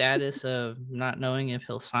his status of not knowing if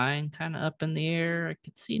he'll sign kind of up in the air, I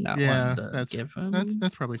could see not wanting to give him.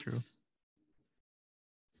 That's probably true.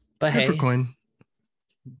 But good for Quinn.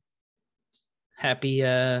 Happy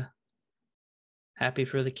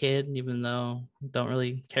for the kid, even though I don't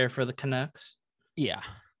really care for the Canucks. Yeah,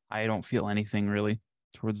 I don't feel anything really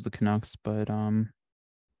towards the Canucks, but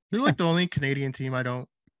they're like the only Canadian team I don't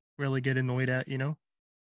really get annoyed at,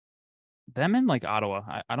 Them in like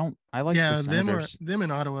Ottawa. I like the Senators. them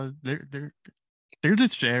in Ottawa, they're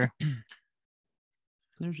just there.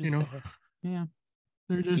 They're just there. Yeah.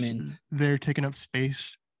 They're just they're taking up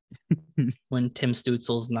space. When Tim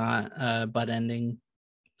Stutzel's not butt ending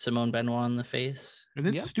Simone Benoit in the face. Is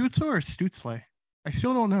it Stutzel or Stutzle? I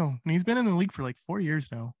still don't know. And he's been in the league for like 4 years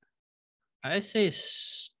now. I say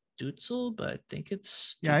Stutzel, but I think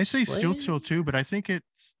it's Stutzle. Yeah, I say Stutzel too, but I think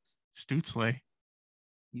it's Stutzle.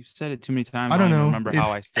 You've said it too many times. I don't know. Remember how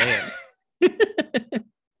I say it.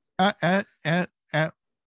 at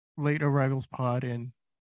Late Arrivals Pod and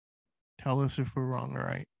tell us if we're wrong or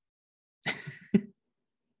right.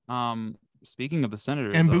 Speaking of the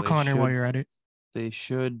Senators, and Boo Connor, while you're at it, they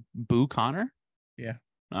should Boo Connor. Yeah.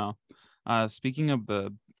 Oh. Speaking of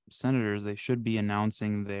the Senators, they should be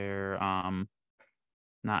announcing their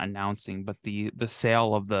not announcing, but the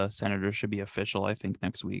sale of the Senators should be official, I think,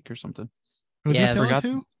 next week or something. Who'd Yeah, you sell it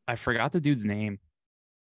to? I forgot the dude's name,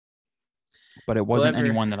 but it wasn't Whoever-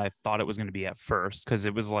 anyone that I thought it was going to be at first, because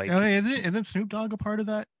it was like Oh, isn't Snoop Dogg a part of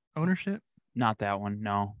that ownership? not that one.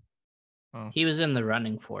 No. He was in the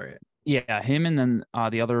running for it. Yeah, him, and then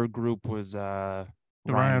the other group was Ryan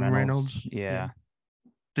Ryan Reynolds. Yeah,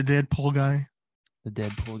 The Deadpool guy, the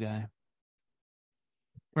Deadpool guy.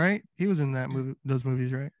 right? He was in that movie, those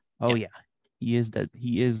movies, right? Oh yeah, he is the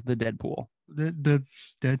Deadpool. The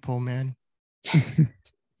Deadpool man.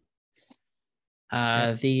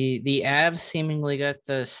 The Avs seemingly got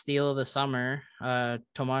the steal of the summer.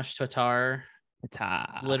 Tomas Tatar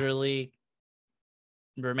literally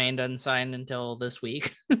remained unsigned until this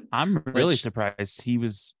week. I'm really Which- surprised he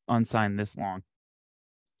was unsigned this long.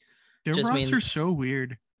 Their Just roster's means- so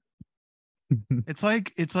weird. It's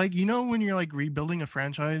like you know when you're like rebuilding a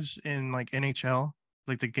franchise in like NHL,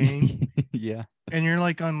 like the game, Yeah, and you're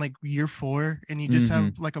like on like year 4, and you just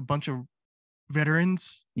have like a bunch of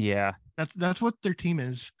veterans. yeah. That's what their team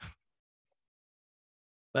is.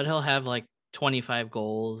 But he'll have like 25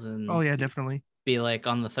 goals and Oh yeah, definitely. be like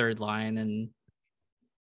on the third line, and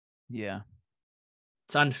Yeah.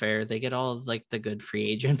 it's unfair. They get all of like the good free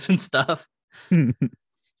agents and stuff.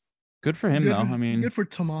 Good for him, though. I mean, good for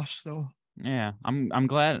Tomas though. yeah, I'm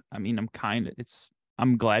glad. I mean,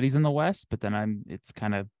 I'm glad he's in the West, but then it's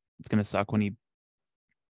gonna suck when he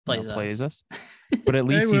plays us. But at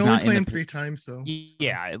least we he's only not play in him the 3 times though.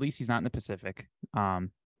 yeah. At least he's not in the Pacific.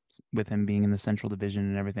 With him being in the Central Division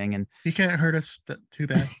and everything, and He can't hurt us too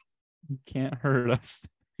bad. he can't hurt us.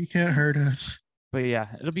 He can't hurt us. But yeah,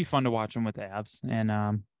 it'll be fun to watch him with the Avs, and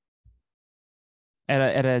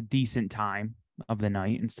at a decent time of the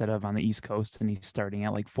night instead of on the East Coast, and he's starting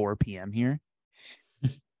at like 4 p.m. here.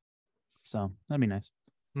 So that'd be nice.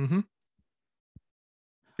 Mm-hmm.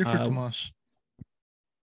 Good for Uh, Tomas.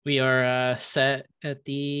 We are set at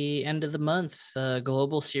the end of the month. The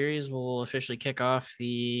Global Series will officially kick off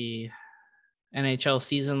the NHL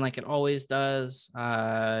season like it always does.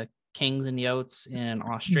 Kings and Yotes in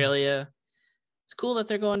Australia. It's cool that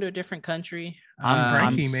they're going to a different country.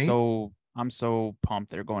 Frankie, mate. I'm so pumped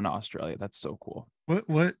they're going to Australia. That's so cool.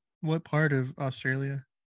 What part of Australia?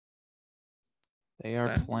 They are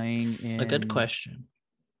That's playing in a good question.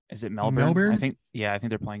 Is it Melbourne? Melbourne? I think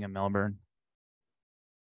they're playing in Melbourne.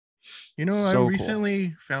 You know, So I cool.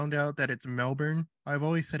 recently found out that it's Melbourne. I've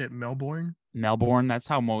always said it Melbourne, Melbourne, that's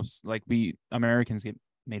how most we Americans get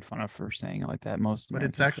made fun of for saying it like that. Most but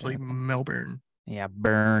it's Americans say actually it. Melbourne. Yeah,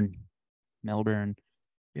 Melbourne.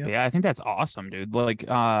 Yep. Yeah, I think that's awesome, dude. Like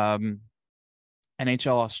NHL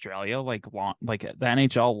Australia, like the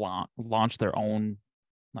NHL launched their own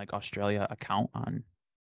like Australia account on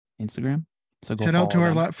Instagram. So go Shout out to follow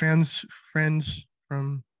our them. friends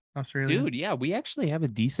from Australia. Dude, yeah, we actually have a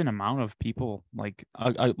decent amount of people, like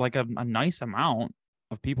a nice amount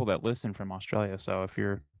of people that listen from Australia. So if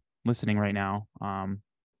you're listening right now,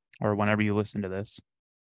 or whenever you listen to this,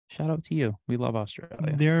 shout out to you. We love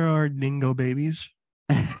Australia. There are dingo babies.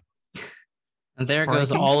 And there goes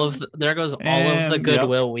Frankie? all of the And, yep.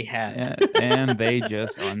 goodwill we had. and they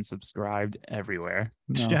just unsubscribed everywhere.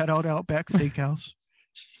 No. Shout out Outback Steakhouse.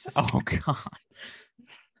 Oh god.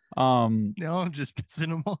 No, I'm just pissing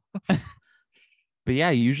them off. But yeah,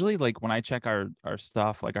 usually like when I check our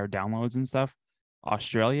stuff, like our downloads and stuff,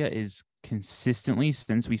 Australia is consistently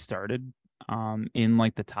since we started in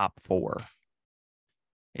like the top 4.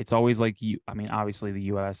 It's always like obviously the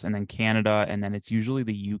US and then Canada, and then it's usually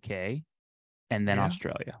the UK and then Yeah.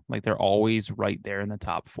 Australia. Like they're always right there in the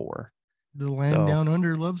top 4. The land So- down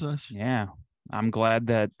under loves us. Yeah. I'm glad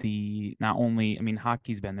that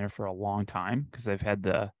hockey's been there for a long time because they've had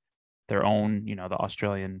their own, the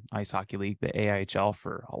Australian Ice Hockey League, the AIHL,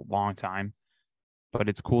 for a long time. But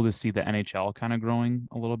it's cool to see the NHL kind of growing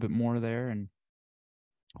a little bit more there, and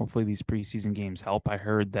hopefully these preseason games help. I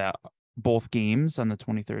heard that both games on the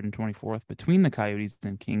 23rd and 24th between the Coyotes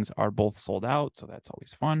and Kings are both sold out, so that's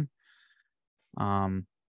always fun. I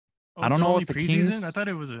don't it's know only if the preseason? Kings- I thought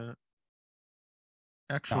it was a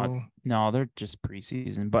actual. No, they're just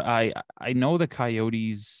preseason. But I know the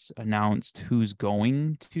Coyotes announced who's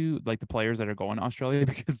going to, like, the players that are going to Australia,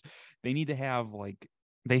 because they need to have, like,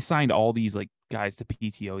 they signed all these like guys to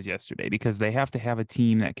PTOs yesterday because they have to have a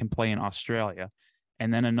team that can play in Australia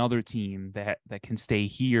and then another team that can stay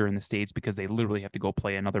here in the States because they literally have to go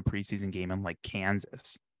play another preseason game in like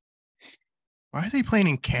Kansas. Why are they playing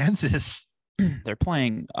in Kansas? They're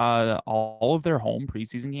playing all of their home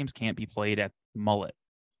preseason games can't be played at Mullet.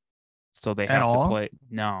 So they At have all? to play.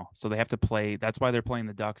 No. So they have to play. That's why they're playing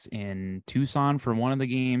the Ducks in Tucson for one of the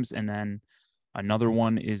games. And then Another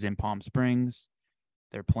one is in Palm Springs.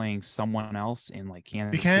 They're playing someone else in like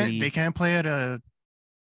Kansas City. They can't play at a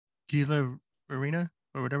Gila Arena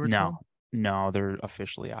or whatever it's called. No, they're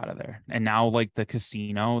officially out of there. And now like the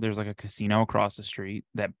casino, there's like a casino across the street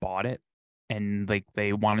that bought it, and like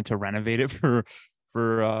they wanted to renovate it for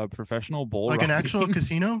professional bull Like riding. an actual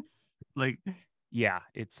casino? Like Yeah,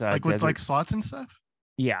 it's like with like slots and stuff?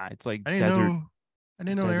 Yeah, it's like I didn't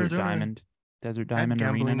know Arizona Desert had Diamond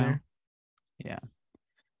Arena gambling now. there. Yeah.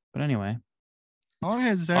 But anyway, How long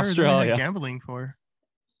has Arizona Australia. had gambling for?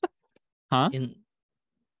 huh?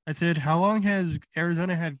 I said, how long has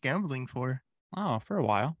Arizona had gambling for? Oh, for a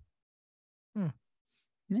while. Hmm.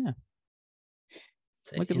 Yeah.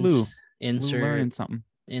 Say Look at Lou. Lou Insert learning something.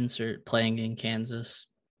 insert playing in Kansas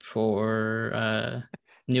for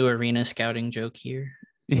new arena scouting joke here.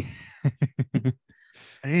 I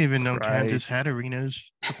didn't even know Christ. Kansas had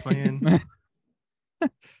arenas to play in.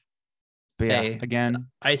 But yeah, Hey, again,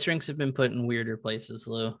 ice rinks have been put in weirder places,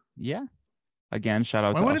 Lou. yeah. Again, shout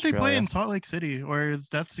out Why to wouldn't they Australia. play in Salt Lake City? Or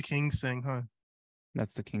that's the Kings thing, huh?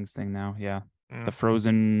 That's the Kings thing now. Yeah. Yeah. The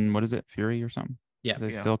Frozen, what is it? Fury or something? Yeah.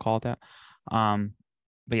 They Yeah. still call it that.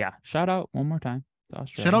 But yeah, shout out one more time to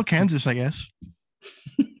Australia. Shout out Kansas, I guess.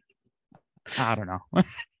 I don't know.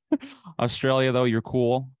 Australia, though, you're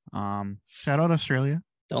cool. Shout out Australia.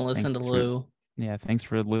 Don't listen to Thanks for- Lou. Yeah, thanks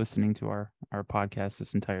for listening to our podcast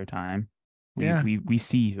this entire time. Yeah. We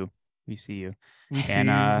see you. We see you. We see And,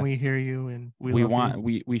 you, we hear you, and we love want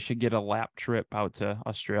you. we should get a lap trip out to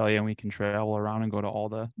Australia, and we can travel around and go to all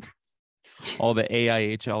the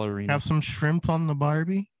AIHL arenas. Have some shrimp on the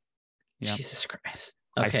Barbie. Yeah. Jesus Christ.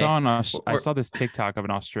 I Okay. I saw this TikTok of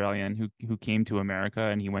an Australian who came to America,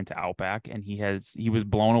 and he went to Outback, and he was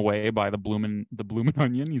blown away by the bloomin'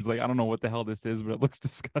 onion. He's like, I don't know what the hell this is, but it looks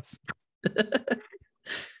disgusting. That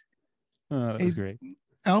was Hey, great.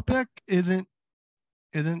 Outback isn't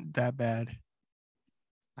that bad.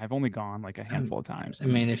 I've only gone like a handful of times. I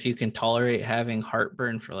mean, if you can tolerate having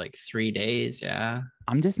heartburn for like 3 days, yeah.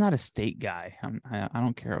 I'm just not a steak guy. I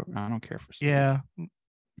don't care. I don't care for steak. Yeah.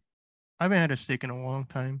 I haven't had a steak in a long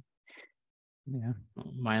time. Yeah.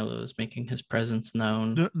 Milo is making his presence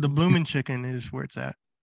known. The bloomin' chicken is where it's at.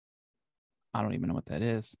 I don't even know what that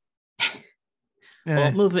is.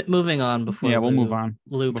 Yeah. Well, moving on before Yeah, we'll move on.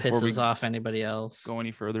 Lou before we pisses off anybody else. Go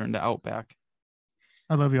any further into Outback.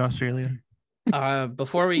 I love you, Australia.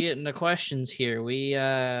 Before we get into questions here, we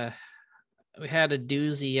had a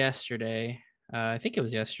doozy yesterday. I think it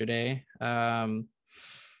was yesterday. The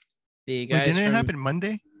Wait, guys didn't it from- happen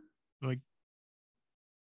Monday?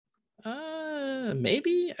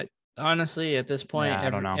 Maybe. Honestly, at this point, Yeah, I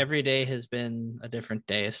don't know. every day has been a different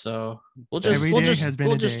day. So we'll Every day has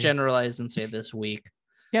been a just day. generalize and say this week.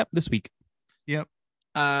 Yep, this week.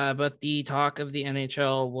 But the talk of the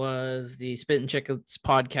NHL was the Spit and Chicklets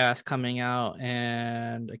podcast coming out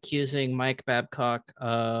and accusing Mike Babcock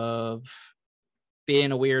of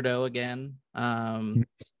being a weirdo again.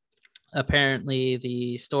 Apparently,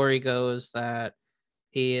 the story goes that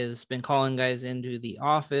he has been calling guys into the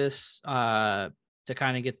office to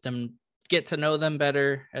kind of get to know them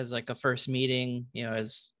better as like a first meeting,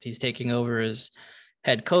 as he's taking over as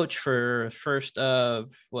head coach for first of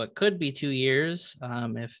what could be 2 years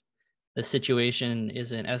if the situation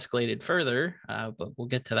isn't escalated further, but we'll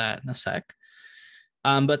get to that in a sec.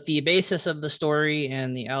 But the basis of the story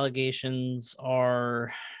and the allegations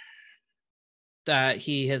are that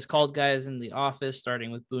he has called guys in the office,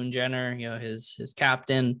 starting with Boone Jenner, his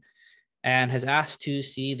captain, and has asked to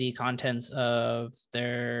see the contents of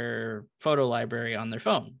their photo library on their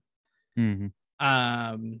phone. Mm-hmm.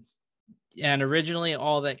 And originally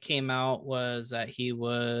all that came out was that he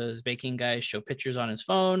was making guys show pictures on his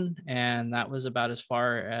phone, and that was about as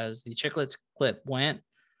far as the Chicklets clip went.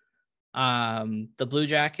 The Blue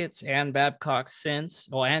Jackets and Babcock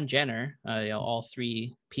and Jenner, all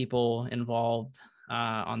three people involved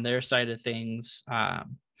on their side of things,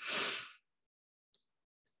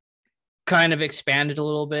 kind of expanded a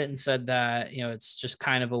little bit and said that, it's just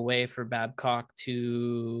kind of a way for Babcock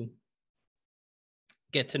to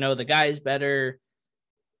get to know the guys better,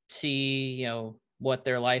 see, what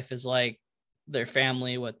their life is like, their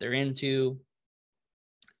family, what they're into.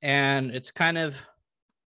 And it's kind of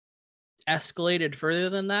escalated further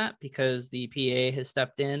than that because the PA has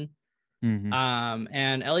stepped in. Mm-hmm.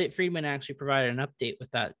 And Elliot Friedman actually provided an update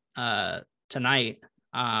with that tonight.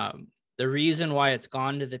 The reason why it's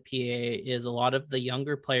gone to the PA is a lot of the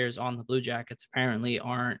younger players on the Blue Jackets apparently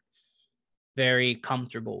aren't very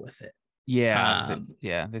comfortable with it. Yeah.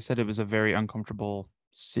 They said it was a very uncomfortable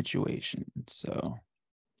situation. So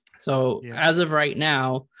yeah. As of right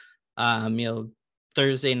now,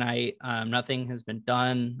 Thursday night. Nothing has been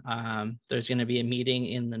done. There's going to be a meeting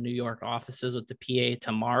in the New York offices with the PA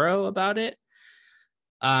tomorrow about it.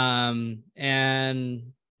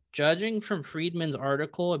 And judging from Friedman's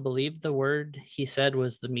article, I believe the word he said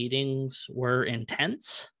was the meetings were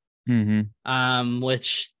intense,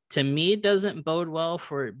 which to me doesn't bode well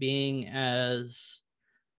for it being as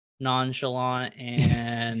nonchalant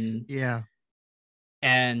and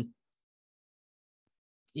and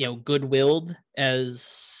good-willed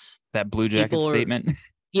as that Blue Jacket statement.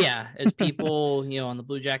 As people on the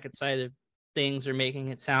Blue Jacket side of things are making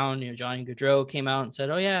it sound. Johnny Gaudreau came out and said,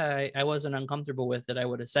 "Oh yeah, I wasn't uncomfortable with it. I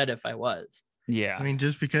would have said if I was." Yeah, I mean,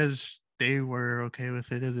 just because they were okay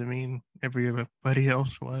with it doesn't mean everybody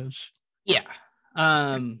else was. Yeah.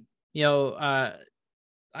 One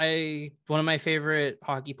of my favorite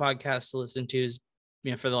hockey podcasts to listen to is,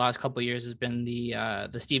 for the last couple of years has been the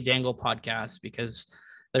Steve Dangle podcast, because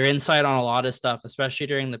their insight on a lot of stuff, especially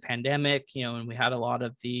during the pandemic, and we had a lot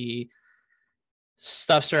of the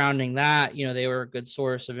stuff surrounding that, they were a good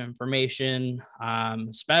source of information,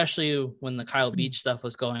 especially when the Kyle Beach stuff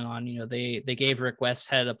was going on. They gave Rick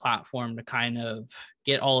Westhead a platform to kind of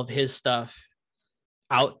get all of his stuff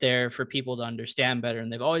out there for people to understand better.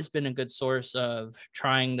 And they've always been a good source of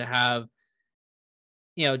trying to have,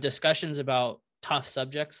 discussions about tough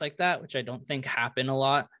subjects like that, which I don't think happen a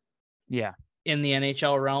lot. Yeah. In the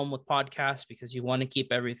NHL realm with podcasts, because you want to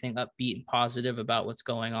keep everything upbeat and positive about what's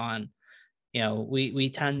going on. We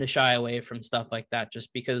tend to shy away from stuff like that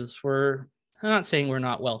just because I'm not saying we're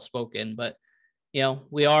not well spoken, but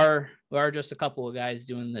we are just a couple of guys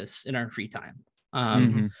doing this in our free time.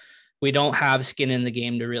 We don't have skin in the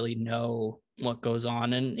game to really know what goes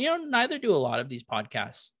on, and neither do a lot of these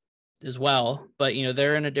podcasts as well. But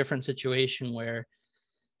they're in a different situation where,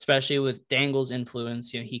 especially with Dangle's influence,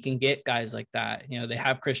 he can get guys like that. They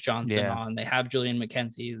have Chris Johnson on, they have Julian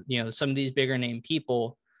McKenzie, some of these bigger name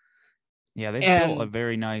people. Yeah, they built a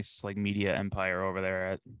very nice media empire over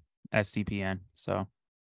there at SDPN. So,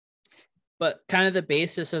 but kind of the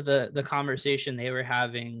basis of the conversation they were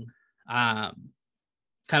having kind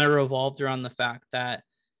of revolved around the fact that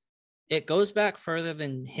it goes back further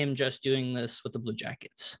than him just doing this with the Blue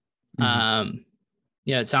Jackets.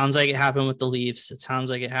 It sounds like it happened with the Leafs. It sounds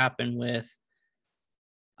like it happened with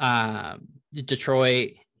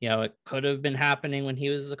Detroit. It could have been happening when he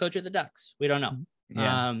was the coach of the Ducks. We don't know.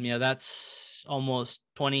 That's almost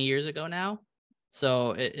 20 years ago now.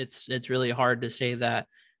 So it's really hard to say that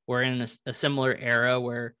we're in a similar era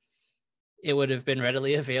where it would have been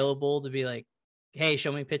readily available to be like, hey,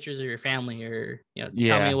 show me pictures of your family, or,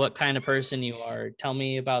 tell me what kind of person you are. Tell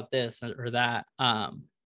me about this or that.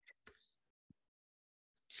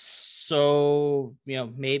 So,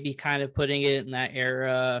 maybe kind of putting it in that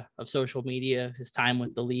era of social media, his time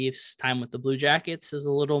with the Leafs, time with the Blue Jackets is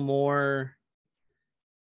a little more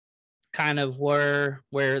kind of where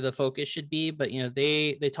the focus should be. But,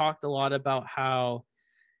 they talked a lot about how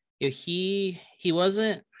he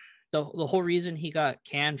wasn't, the whole reason he got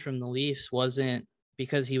canned from the Leafs wasn't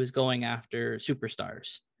because he was going after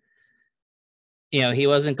superstars. He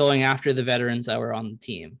wasn't going after the veterans that were on the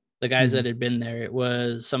team, the guys that had been there. It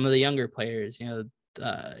was some of the younger players.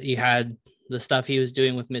 He had the stuff he was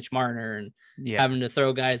doing with Mitch Marner and having to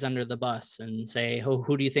throw guys under the bus and say,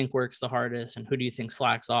 who do you think works the hardest and who do you think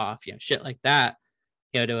slacks off? Shit like that.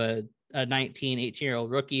 To a 19, 18-year-old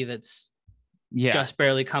rookie that's just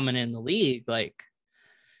barely coming in the league. Like,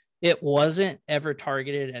 it wasn't ever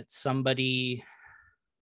targeted at somebody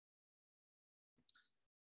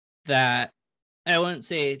that, I wouldn't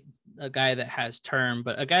say a guy that has term,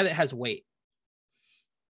 but a guy that has weight.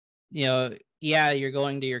 You're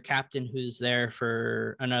going to your captain who's there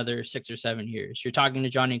for another 6 or 7 years. You're talking to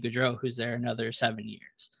Johnny Gaudreau who's there another 7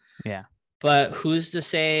 years. Yeah. But who's to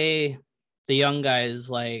say the young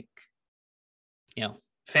guys like,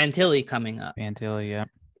 Fantilli coming up? Fantilli, yeah.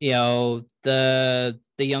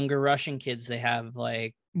 The younger Russian kids they have,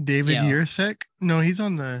 like David Yursek? No, he's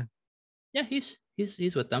on the. Yeah, he's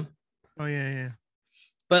with them. Oh yeah.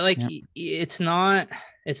 But it's not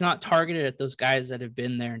targeted at those guys that have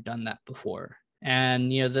been there and done that before.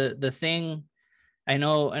 And the thing, I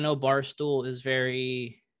know Barstool is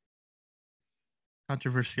very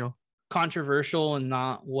controversial and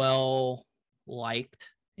not well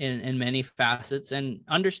liked in many facets, and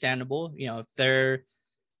understandable. If they're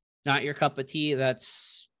not your cup of tea,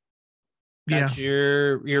 that's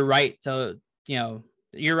your right to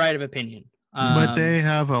your right of opinion. But they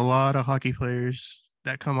have a lot of hockey players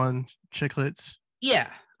that come on Chicklets. Yeah.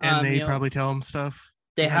 And they probably tell them stuff.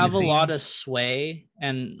 They have a lot of sway.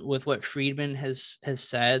 And with what Friedman has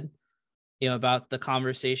said, about the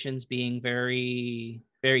conversations being very,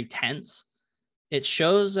 very tense, it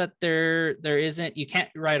shows that there isn't, you can't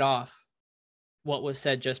write off what was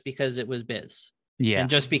said just because it was Biz. Yeah. And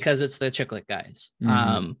just because it's the Chiclet guys.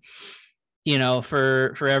 Mhm.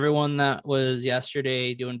 For everyone that was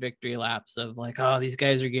yesterday doing victory laps of like, oh, these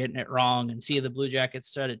guys are getting it wrong, and see the Blue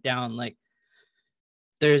Jackets shut it down. Like,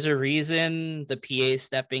 there's a reason the PA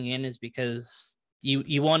stepping in is because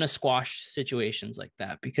you want to squash situations like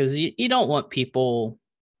that, because you don't want people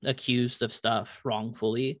accused of stuff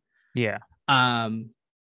wrongfully. Yeah.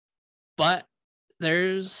 But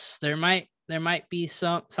there might be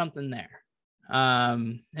something there.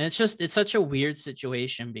 And it's such a weird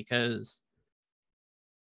situation, because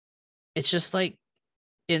it's just like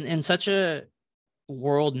in such a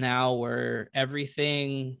world now where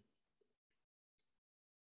everything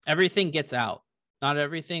gets out. Not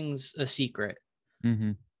everything's a secret.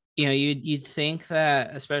 Mm-hmm. You'd think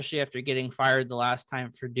that, especially after getting fired the last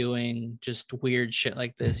time for doing just weird shit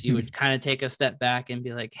like this, you would kind of take a step back and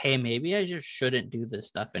be like, hey, maybe I just shouldn't do this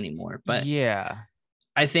stuff anymore. But yeah,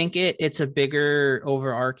 I think it's a bigger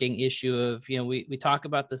overarching issue of, we talk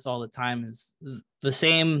about this all the time, is the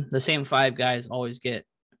same 5 guys always get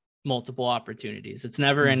multiple opportunities. It's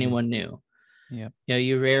never anyone new. Yeah.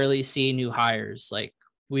 You rarely see new hires. Like,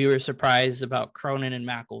 we were surprised about Cronin and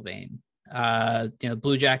McIlvain.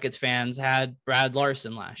 Blue Jackets fans had Brad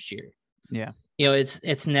Larson last year. Yeah.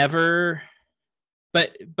 It's never,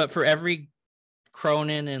 but for every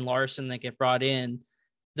Cronin and Larson that get brought in,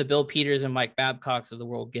 the Bill Peters and Mike Babcocks of the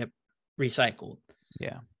world get recycled.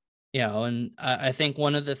 Yeah. And I think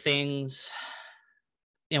one of the things,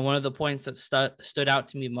 one of the points that stood out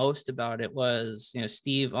to me most about it was,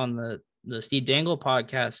 Steve on the Steve Dangle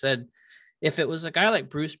podcast said, if it was a guy like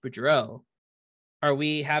Bruce Boudreau, are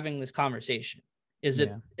we having this conversation? Is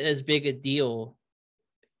it as big a deal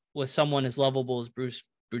with someone as lovable as Bruce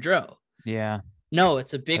Boudreau? Yeah. No,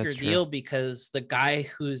 it's a bigger deal because the guy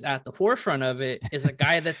who's at the forefront of it is a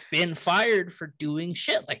guy that's been fired for doing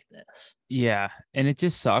shit like this. Yeah. And it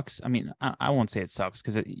just sucks. I mean, I won't say it sucks,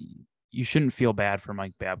 because you shouldn't feel bad for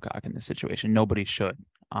Mike Babcock in this situation. Nobody should.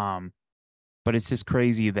 But it's just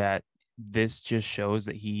crazy that this just shows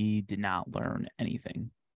that he did not learn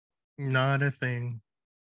anything. Not a thing.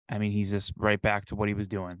 I mean, he's just right back to what he was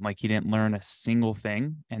doing. Like, he didn't learn a single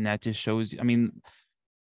thing. And that just shows, I mean,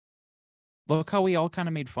 look how we all kind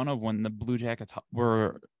of made fun of when the Blue Jackets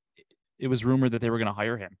it was rumored that they were going to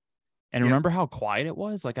hire him. And remember how quiet it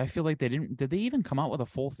was? Like, I feel like did they even come out with a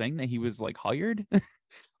full thing that he was like hired?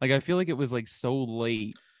 Like, I feel like it was like so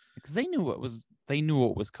late, because they knew what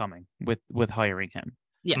was coming with hiring him.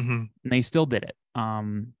 Yeah. Mm-hmm. And they still did it.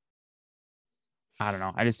 I don't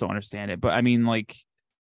know. I just don't understand it. But I mean, like,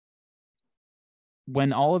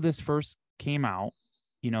 when all of this first came out,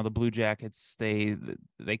 the Blue Jackets, they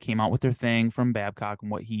came out with their thing from Babcock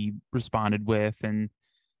and what he responded with, and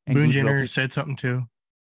Boone Jenner said something too.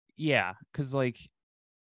 Yeah, because like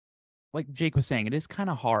Jake was saying, it is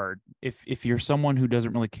kind of hard if you're someone who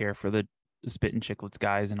doesn't really care for the Spittin' Chiclets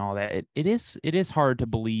guys and all that. It is hard to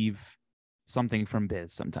believe something from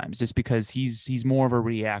Biz sometimes, just because he's more of a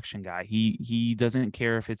reaction guy. He doesn't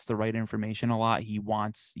care if it's the right information a lot. He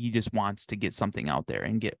just wants to get something out there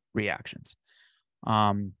and get reactions.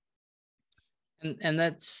 And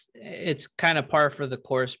it's kind of par for the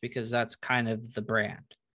course, because that's kind of the brand.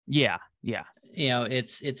 Yeah.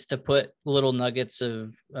 It's to put little nuggets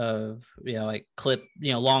of like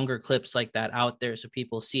longer clips like that out there, so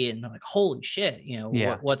people see it and they're like, holy shit,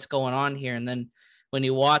 what's going on here? And then when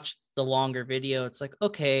you watch the longer video, it's like,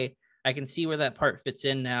 okay, I can see where that part fits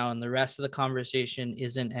in now, and the rest of the conversation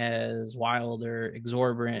isn't as wild or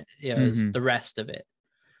exorbitant as the rest of it.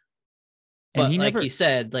 But like you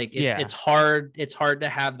said, like it's hard to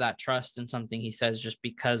have that trust in something he says, just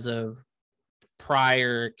because of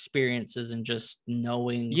prior experiences and just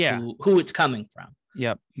knowing who it's coming from.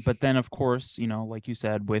 Yep. But then, of course, like you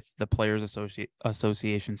said, with the Players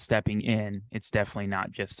Association stepping in, it's definitely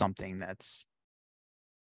not just something that's,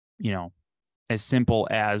 as simple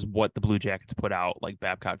as what the Blue Jackets put out, like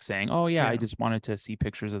Babcock saying, oh yeah, I just wanted to see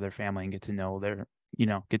pictures of their family and get to know their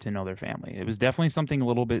family. It was definitely something a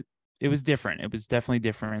little bit, it was different. It was definitely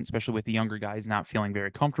different, especially with the younger guys not feeling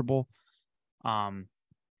very comfortable.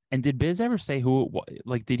 And did Biz ever say who it was?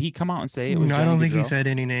 Like, did he come out and say it was No, I don't think he said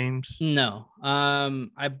any names. No.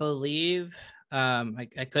 I believe,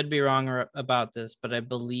 I could be wrong about this, but I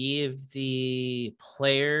believe the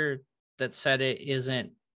player that said it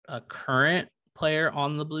isn't a current player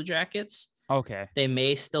on the Blue Jackets. Okay. They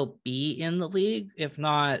may still be in the league, if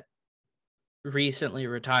not recently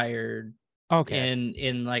retired. Okay.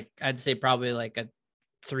 In like, I'd say probably like a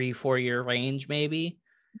 3-4 year range, maybe.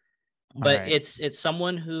 All But right. it's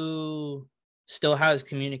someone who still has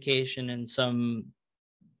communication and some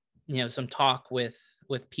talk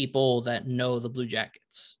with people that know the Blue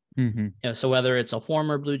Jackets. Mm-hmm. So whether it's a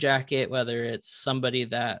former Blue Jacket, whether it's somebody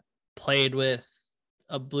that played with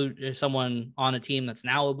someone on a team that's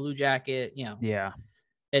now a Blue Jacket, Yeah.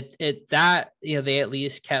 they at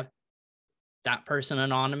least kept that person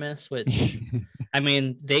anonymous, which I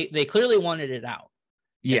mean, they clearly wanted it out.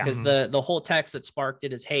 Yeah. Because the whole text that sparked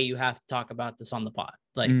it is, hey, you have to talk about this on the pod.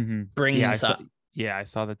 Like, bring Yeah, this up. Yeah, I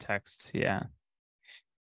saw the text. Yeah.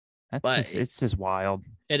 But It's just wild.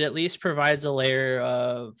 It at least provides a layer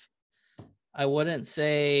of, I wouldn't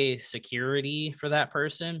say security for that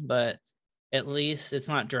person, but at least it's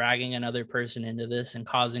not dragging another person into this and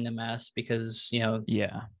causing a mess, because,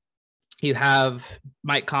 Yeah. you have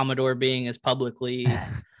Mike Commodore being as publicly,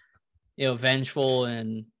 vengeful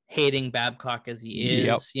and hating Babcock as he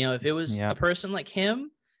is. If it was a person like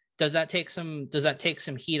him, does that take some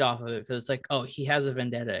heat off of it? Because it's like, oh, he has a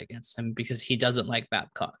vendetta against him because he doesn't like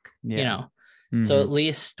Babcock. So at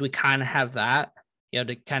least we kind of have that,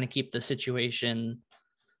 to kind of keep the situation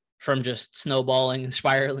from just snowballing and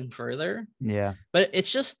spiraling further. Yeah. But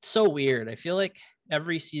it's just so weird. I feel like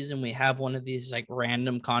every season we have one of these like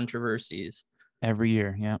random controversies every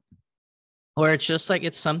year. Yeah. Where it's just like,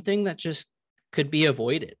 it's something that just could be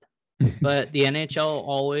avoided. But the NHL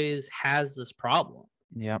always has this problem.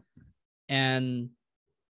 Yep. And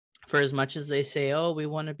for as much as they say, oh, we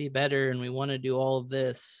want to be better and we want to do all of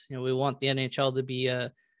this, we want the NHL to be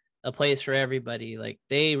a place for everybody. Like,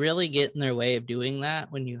 they really get in their way of doing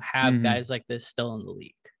that when you have guys like this still in the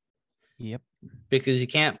league. Yep. Because you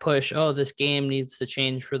can't push, oh, this game needs to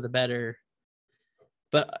change for the better.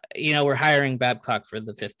 But, we're hiring Babcock for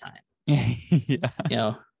the 5th time.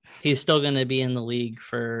 Yeah. He's still going to be in the league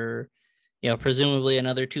for, presumably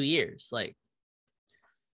another 2 years. Like,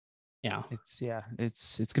 it's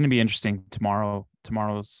going to be interesting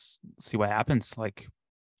tomorrow's see what happens. Like,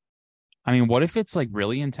 I mean, what if it's like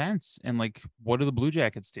really intense, and like, what do the Blue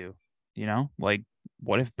Jackets do? Like,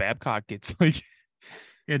 what if Babcock gets like,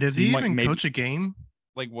 yeah, does he even coach a game?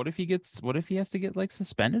 Like, what if he has to get like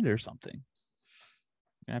suspended or something?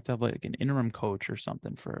 You have to have like an interim coach or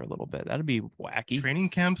something for a little bit. That'd be wacky. Training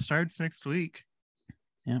camp starts next week.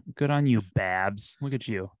 Yeah, good on you, Babs. Look at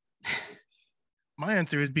you. My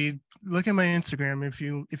answer would be, look at my Instagram if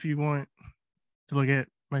you want to look at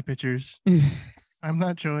my pictures. I'm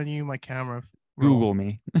not showing you my camera roll. Google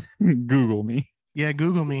me. Google me. Yeah,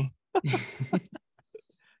 Google me.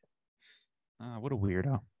 What a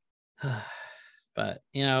weirdo. But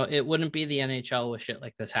it wouldn't be the NHL with shit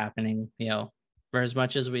like this happening. For as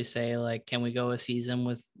much as we say, like, can we go a season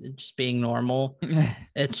with just being normal?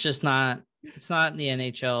 It's just not. It's not in the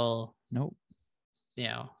NHL. Nope.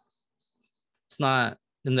 It's not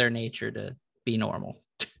in their nature to be normal.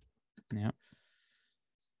 Yeah.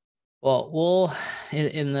 Well, we'll,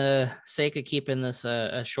 in the sake of keeping this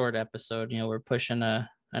a short episode, we're pushing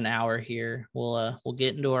an hour here. We'll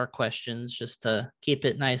get into our questions just to keep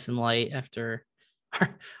it nice and light after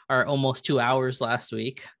our almost 2 hours last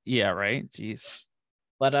week. Yeah, right. Jeez.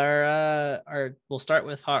 But we'll start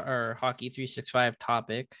with our Hockey 365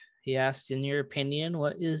 topic. He asks, in your opinion,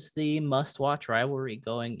 what is the must-watch rivalry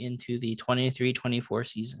going into the 23-24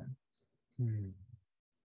 season?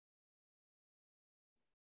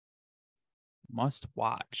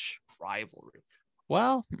 Must-watch rivalry.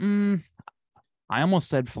 Well, I almost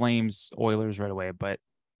said Flames Oilers right away, but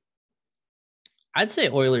I'd say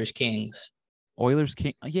Oilers Kings. Oilers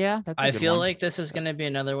King. Yeah, that's. I feel like this is going to be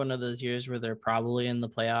another one of those years where they're probably in the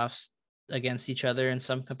playoffs against each other in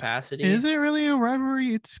some capacity. Is it really a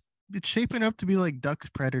rivalry? It's shaping up to be like Ducks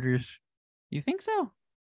Predators. You think so?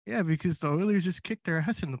 Yeah, because the Oilers just kicked their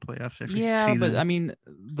ass in the playoffs every season. But I mean,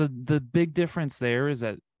 the big difference there is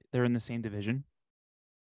that they're in the same division,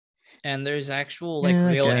 and there's actual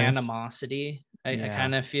real animosity. I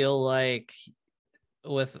kind of feel like,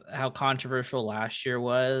 with how controversial last year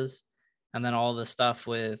was, and then all the stuff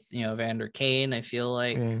with Vander Kane, I feel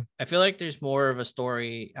like there's more of a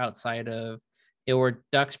story outside of it were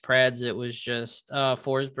Ducks Preds. It was just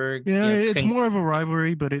Forsberg. Yeah, it's more of a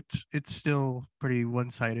rivalry, but it's still pretty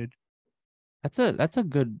one-sided. That's a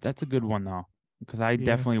good one though, because I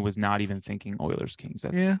definitely was not even thinking Oilers Kings.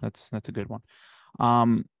 That's a good one.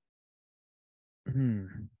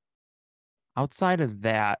 Outside of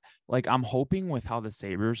that, like, I'm hoping with how the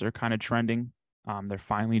Sabres are kind of trending, they're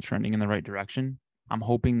finally trending in the right direction. I'm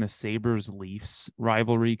hoping the Sabres Leafs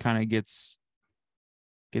rivalry kind of gets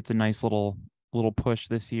a nice little push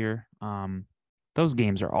this year. Those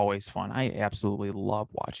games are always fun. I absolutely love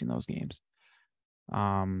watching those games.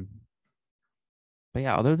 But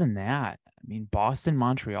yeah, other than that, I mean, Boston,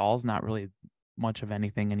 Montreal's not really much of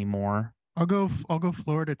anything anymore. I'll go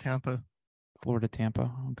Florida, Tampa. Florida,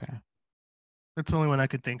 Tampa. Okay. That's the only one I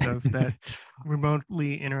could think of that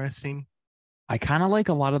remotely interesting. I kind of like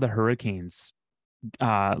a lot of the Hurricanes.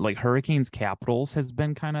 Like Hurricanes Capitals has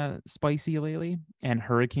been kind of spicy lately, and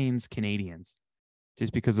Hurricanes Canadians,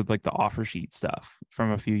 just because of like the offer sheet stuff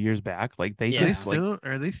from a few years back. Like they Yeah. just like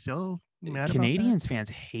Are they still mad Canadians fans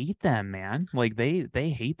hate them, man. Like they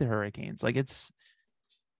hate the Hurricanes. Like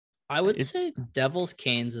I would It's- say Devils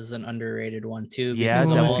Canes is an underrated one too. Yeah, because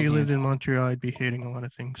Well, Devils if you Canes. lived in Montreal, I'd be hating a lot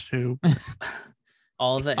of things too.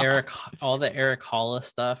 all the Eric Hollis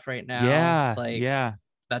stuff right now. yeah, like yeah.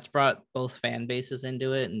 that's brought both fan bases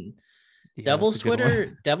into it. And Yeah, Devils that's a good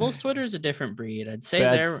one. Twitter is a different breed. I'd say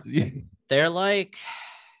That's- they're like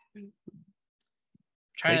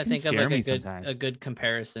trying They to can think of scare like me a sometimes. good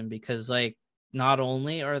comparison, because like not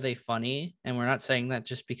only are they funny, and we're not saying that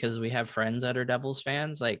just because we have friends that are Devils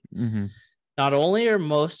fans, like Mhm. not only are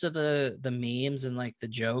most of the memes and like the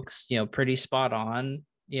jokes, pretty spot on,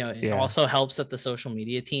 it Yeah. also helps that the social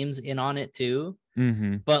media team's in on it too,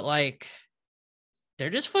 Mhm. but like they're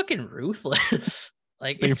just fucking ruthless.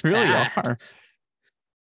 Like They it's really bad. are.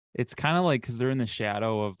 It's kind of like because they're in the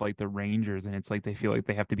shadow of like the Rangers, and it's like they feel like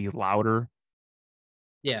they have to be louder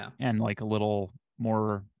Yeah. and like a little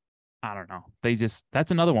more. I don't know. That's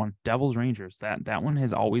another one. Devils Rangers. That one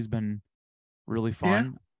has always been really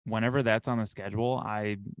fun. Whenever that's on the schedule,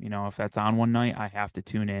 if that's on one night, I have to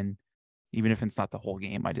tune in, even if it's not the whole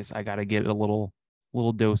game. I gotta get a little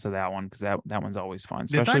dose of that one, because that one's always fun,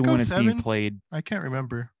 Did that especially go when it's being 7? played. I can't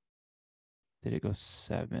remember. Did it go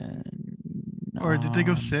 7? Or did they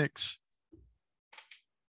go Um, 6?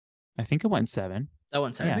 I think it went 7. That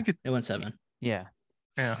went 7. I think It went 7. Yeah.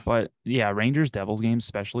 Yeah. But yeah, Rangers Devils games,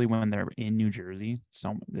 especially when they're in New Jersey,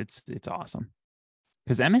 so it's awesome.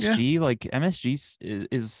 Because MSG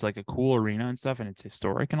is like a cool arena and stuff, and it's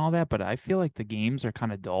historic and all that. But I feel like the games are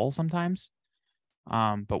kind of dull sometimes.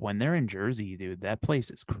 But when they're in Jersey, dude, that place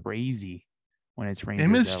is crazy. When it's Rangers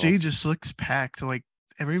MSG Devils. just looks packed. Like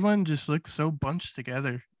everyone just looks so bunched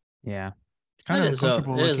together. Yeah, It's kind of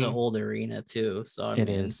uncomfortable It is an looking. old arena too, so it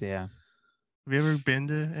is. Yeah, Have you ever been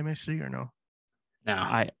to MSG or no?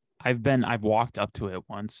 No. I've walked up to it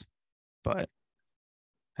once, but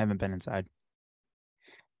I haven't been inside.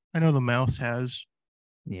 I know the Mouse has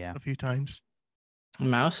Yeah. a few times.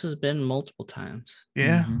 Mouse has been multiple times.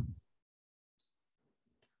 Yeah, Mhm.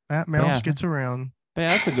 that Mouse Yeah. gets around. But yeah,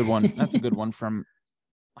 that's a good one. That's a good one from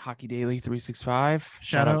Hockey Daily 365.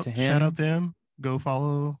 Shout out to him. Shout out them. Go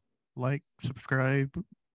follow, like, subscribe,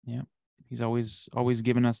 He's always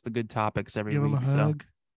giving us the good topics every give him week. a So hug.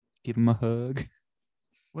 give him a hug.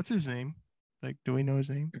 What's his name? Like, do we know his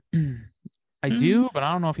name? I do, but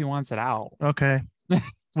I don't know if he wants it out. Okay.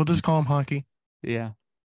 We'll just call him Hockey. Yeah.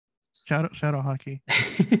 Shout out Hockey.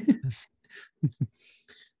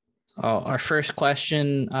 Our first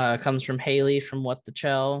question comes from Haley from What the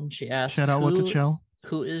Chell. She asked, Shout out What the Chell.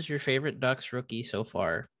 Who is your favorite Ducks rookie so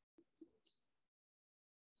far?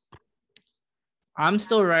 I'm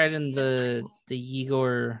still riding the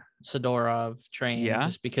Igor Sidorov train, Yeah?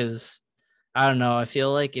 just because I don't know. I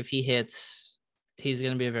feel like if he hits, he's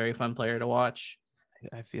going to be a very fun player to watch.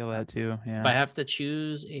 I feel that too. If I Yeah. have to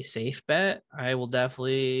choose a safe bet, I will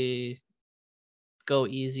definitely go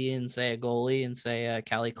easy and say a goalie and say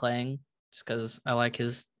Callie Klang, just because I like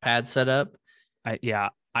his pad setup. I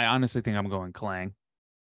honestly think I'm going Klang.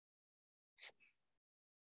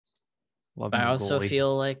 Love But I me a also goalie.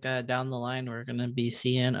 feel like down the line we're going to be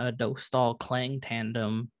seeing a Dostal Klang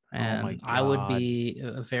tandem, and my I would God. be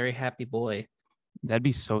a very happy boy. That'd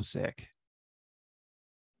be so sick.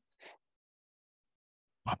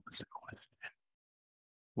 What was the question?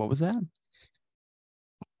 What was that?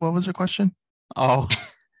 What was the question? Oh,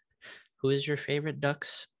 Who is your favorite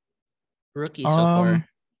Ducks rookie so far?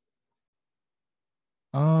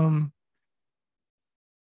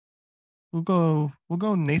 We'll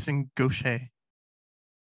go Nathan Gaucher.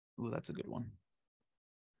 ooh, that's a good one.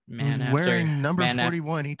 Man, Who's after wearing number man,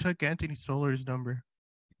 41. He took Anthony Solar's number.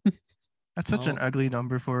 That's such an Oh. ugly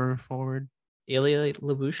number for a forward. Ilya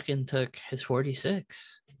Labushkin took his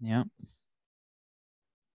 46. Yeah.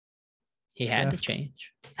 He had to Theft.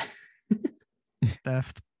 change.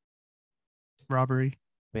 Theft. Robbery.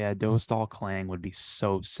 But yeah, Dostal Klang would be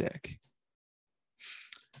so sick.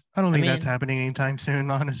 I don't I think that's mean- happening anytime soon,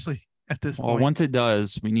 honestly, at this Well, point. once it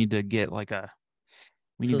does, we need to get we So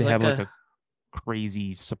need it's to have like like a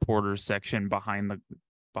crazy supporter section behind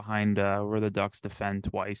where the Ducks defend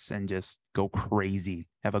twice and just go crazy.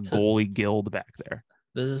 Have a So- goalie guild back there.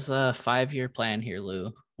 This is a 5-year plan here,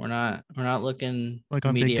 Lou. We're not looking Like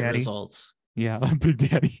on Big immediate Daddy? results. Yeah, Big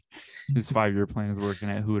Daddy. His 5-year plan is working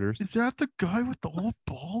at Hooters. Is that the guy with the old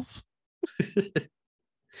balls?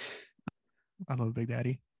 I love Big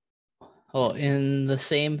Daddy. Well, in the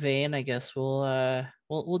same vein, I guess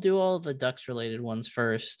we'll do all the Ducks related ones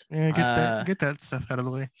first. Yeah, get that stuff out of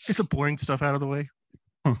the way. Get the boring stuff out of the way.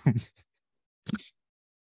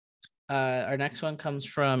 Our next one comes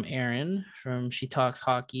from Erin from She Talks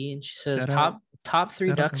Hockey, and she says Shout out. top 3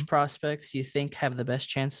 Shout out Ducks to him. prospects you think have the best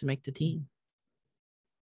chance to make the team.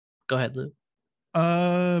 Go ahead, Lou.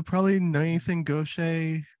 Probably Nathan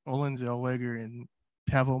Gaucher, Olen Zellweger, and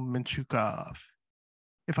Pavel Mintyukov.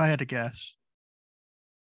 If I had to guess.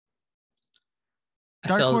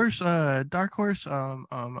 Dark horse,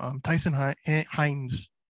 Tyson Hines.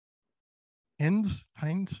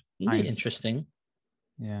 Hines? Be interesting.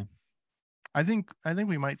 Yeah. I think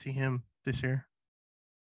we might see him this year.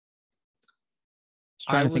 Just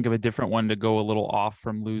trying to think of a different one to go a little off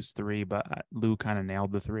from Lou's 3, but Lou kind of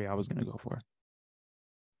nailed the 3 I was going to go for.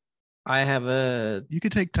 You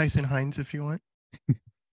could take Tyson Hines if you want.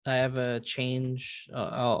 I have a change.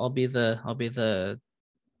 I'll be the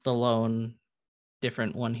lone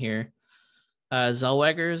different one here.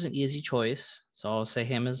 Zellweger is an easy choice, so I'll say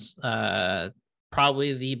him as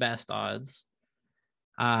probably the best odds.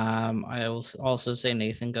 I will also say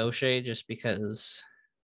Nathan Gaucher just because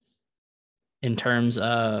in terms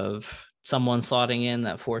of someone slotting in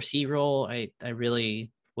that 4C role, I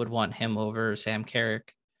really would want him over Sam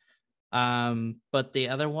Carrick. But the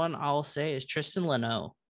other one I'll say is Tristan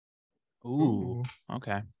Leno. Ooh,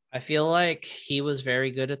 okay. I feel like he was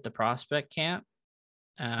very good at the prospect camp.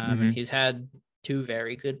 And he's had 2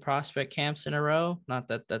 very good prospect camps in a row. Not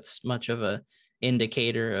that that's much of a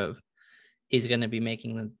indicator of he's going to be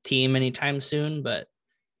making the team anytime soon, but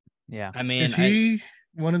yeah. I mean, is he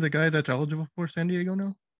one of the guys that's eligible for San Diego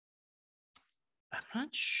now? I'm not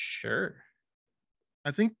sure.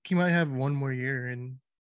 I think he might have one more year in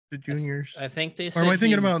the juniors. I think they Or said am I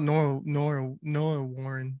thinking about Noah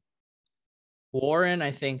Warren? Warren,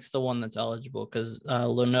 I think, is the one that's eligible because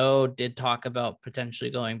Leno did talk about potentially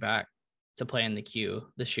going back to play in the queue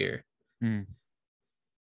this year and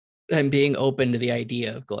being open to the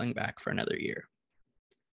idea of going back for another year.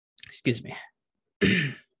 Excuse me.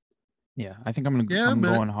 Yeah, I think I'm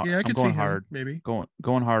going hard. Yeah, I could see him, hard. Maybe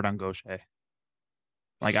going hard on Gaucher.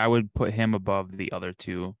 Like I would put him above the other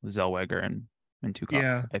 2, Zellweger and Mintyukov.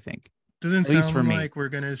 Yeah, I think. Doesn't sound like we're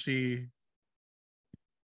gonna see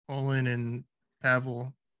Olen and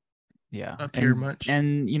Pavel. Yeah, up here much.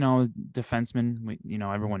 And defensemen,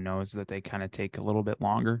 everyone knows that they kind of take a little bit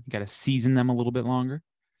longer. You got to season them a little bit longer.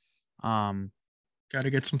 Got to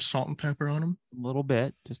get some salt and pepper on them. A little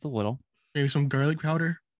bit, just a little. Maybe some garlic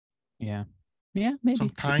powder. Yeah, maybe some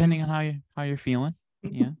thyme, depending on how you're feeling.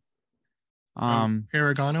 Yeah.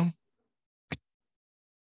 Oregano.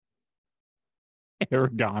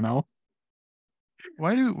 Oregano.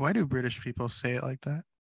 Why do British people say it like that?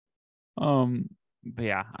 But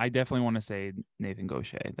yeah, I definitely want to say Nathan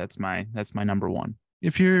Gaucher. That's my number 1.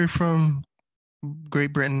 If you're from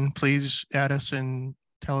Great Britain, please add us and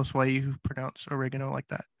tell us why you pronounce oregano like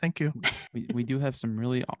that. Thank you. we do have some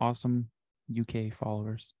really awesome UK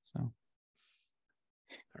followers. So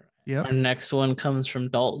yeah. Our next one comes from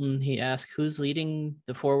Dalton. He asked, who's leading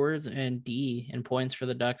the forwards and D in points for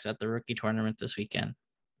the Ducks at the rookie tournament this weekend?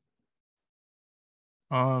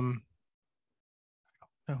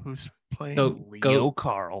 Who's playing? Leo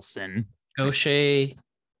Carlson. Gaucher,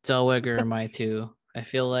 Zellweger are my 2. I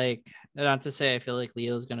feel like, not to say I feel like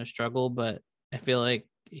Leo's going to struggle, but I feel like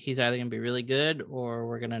he's either going to be really good or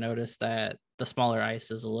we're going to notice that the smaller ice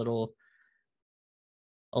is a little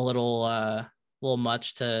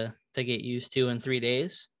much to get used to in 3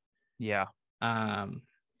 days. Yeah. So I'm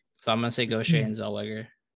going to say Gaucher and Zellweger.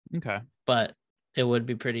 Okay. But it would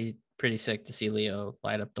be pretty sick to see Leo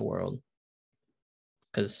light up the world.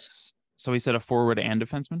 So he said a forward and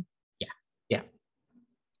defenseman? Yeah.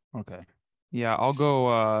 Okay. Yeah, I'll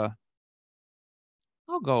go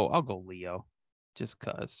Leo just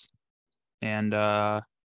cuz. And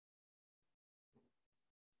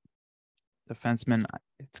defenseman,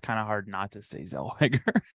 it's kind of hard not to say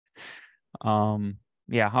Zellweger.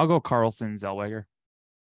 Yeah, I'll go Carlson, Zellweger.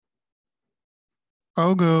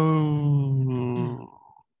 I'll go.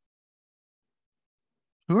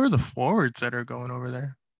 Who are the forwards that are going over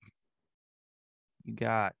there? You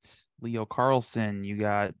got Leo Carlson. You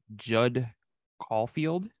got Judd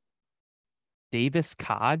Caulfield. Davis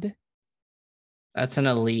Codd. That's an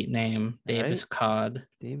elite name. Davis Codd.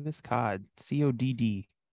 Davis Codd. CODD.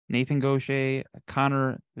 Nathan Gaucher.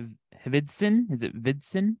 Connor Vidson? Is it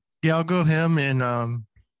Vidson? Yeah, I'll go him and I'll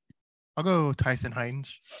go Tyson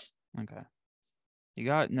Hines. Okay. You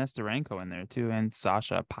got Nesterenko in there too, and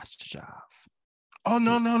Sasha Pastujov. Oh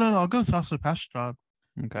no. I'll go Sasha Pastujov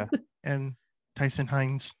Okay. and Tyson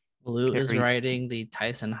Hines. Lou is Carrie. riding the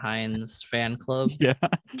Tyson Hines fan club Yeah.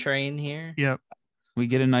 train here. Yep. We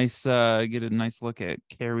get a nice look at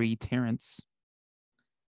Carrie Terrence.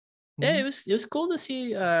 Yeah, it was cool to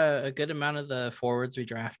see a good amount of the forwards we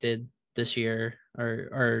drafted this year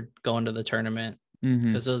are going to the tournament,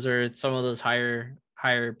 because those are some of those higher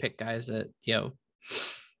pick guys that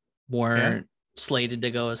weren't slated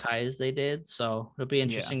to go as high as they did. So it'll be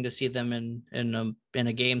interesting to see them in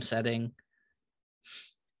a game setting.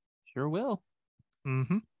 Sure will.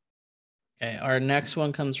 Mm-hmm. Okay, our next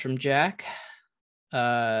one comes from Jack.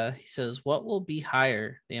 He says, what will be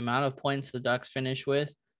higher, the amount of points the Ducks finish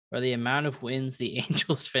with or the amount of wins the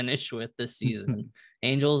Angels finish with this season?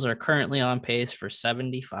 Angels are currently on pace for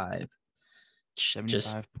 75. 75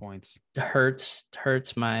 Just points.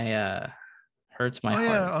 hurts my heart.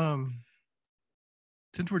 Yeah.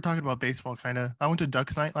 Since we're talking about baseball, I went to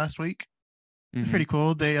Ducks night last week. It's pretty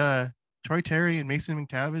cool. They Troy Terry and Mason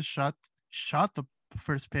McTavish shot the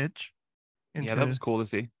first pitch. Yeah, that was cool to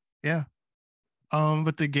see. Yeah.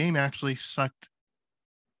 But the game actually sucked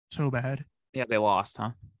so bad. Yeah, they lost,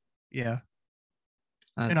 huh? Yeah.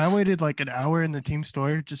 And I waited like an hour in the team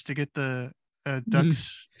store just to get the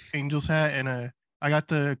Ducks Angels hat, and I got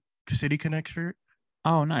the City Connect shirt.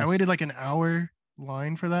 Oh, nice. I waited like an hour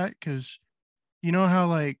line for that because you know how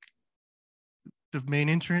like the main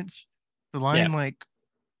entrance, the line like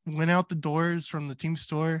went out the doors from the team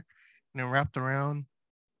store and then wrapped around.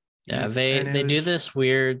 Yeah, they do this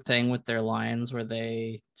weird thing with their lines where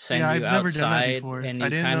they send you outside and you I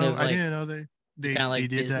didn't know they kind of like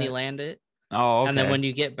did Disneyland that. it. Oh, okay. And then when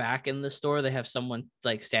you get back in the store, they have someone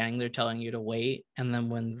like standing there telling you to wait. And then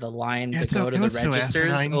when the line to go to the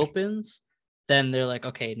registers opens, then they're like,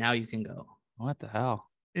 okay, now you can go. What the hell?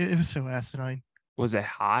 It was so asinine. Was it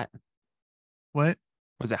hot? What?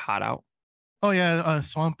 Was it hot out? Oh yeah,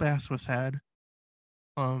 Swamp Ass was had.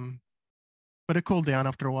 But it cooled down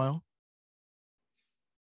after a while.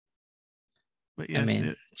 But yeah, I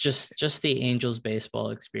mean, just the Angels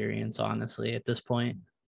baseball experience, honestly, at this point.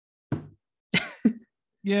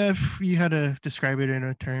 Yeah, if you had to describe it in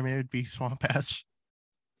a term, it would be Swamp Ass.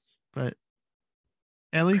 But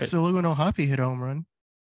at least the Lugano Hoppy hit a home run.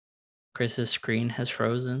 Chris's screen has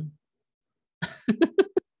frozen.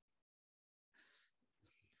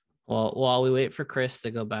 Well, while we wait for Chris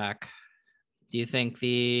to go back, do you think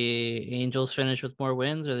the Angels finish with more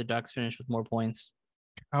wins or the Ducks finish with more points?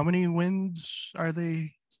 How many wins are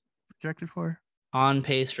they projected for? On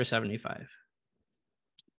pace for 75.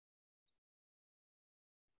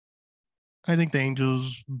 I think the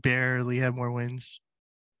Angels barely have more wins.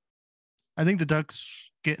 I think the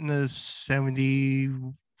Ducks get in the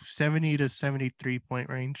 70 to 73 point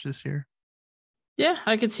range this year. Yeah,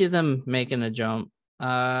 I could see them making a jump.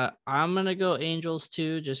 I'm going to go Angels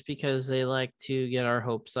too, just because they like to get our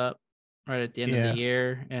hopes up right at the end of the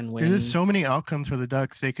year and win. There's so many outcomes for the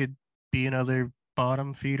Ducks. They could be another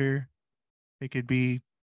bottom feeder. They could be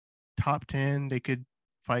top 10. They could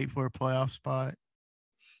fight for a playoff spot.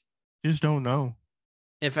 Just don't know.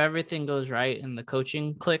 If everything goes right and the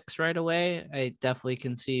coaching clicks right away, I definitely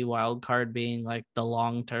can see wild card being like the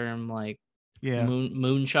long-term, like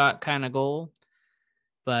moonshot kind of goal.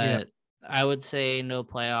 But I would say no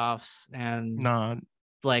playoffs and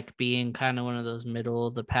like being kind of one of those middle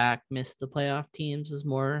of the pack, miss the playoff teams is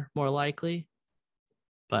more likely.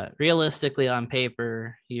 But realistically, on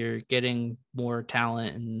paper, you're getting more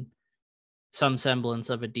talent and some semblance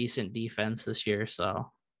of a decent defense this year.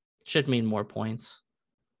 So it should mean more points.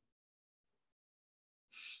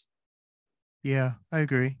 Yeah, I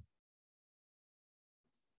agree.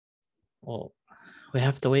 Well, we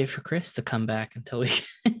have to wait for Chris to come back until we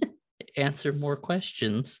answer more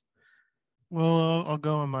questions. Well, I'll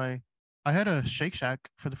go on I had a Shake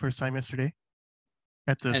Shack for the first time yesterday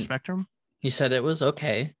at the Spectrum. You said it was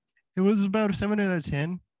okay. It was about a 7 out of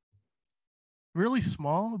 10. Really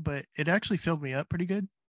small, but it actually filled me up pretty good.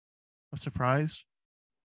 I was surprised.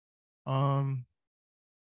 It's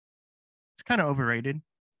kind of overrated.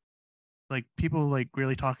 Like people like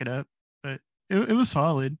really talk it up, but it was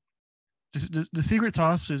solid. The secret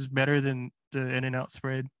sauce is better than the In-N-Out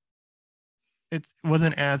spread. It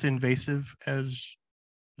wasn't as invasive as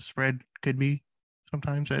the spread could be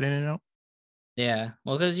sometimes at In-N-Out. Yeah,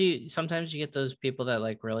 well, because sometimes you get those people that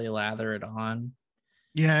like really lather it on.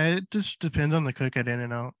 Yeah, it just depends on the cook at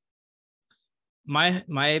In-N-Out.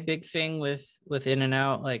 my big thing with In and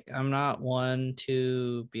Out, like I'm not one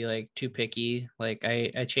to be like too picky. Like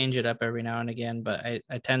I change it up every now and again, but I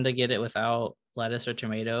tend to get it without lettuce or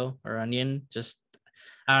tomato or onion. Just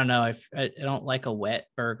I don't know. I don't like a wet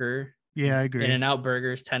burger. Yeah, I In agree. and Out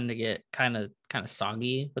burgers tend to get kind of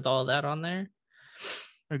soggy with all of that on there.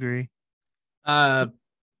 Agree. Uh,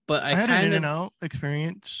 but I had an kind of In-N-Out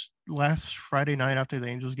experience last Friday night after the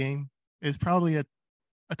Angels game. It's probably a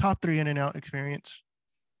top 3 In-N-Out experience.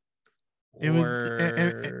 It was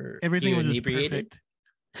everything you was just inebriated? perfect.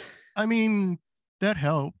 I mean, that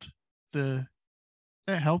helped. That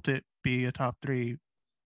helped it be a top 3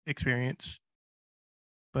 experience.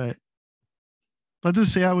 But let's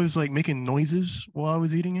just say I was like making noises while I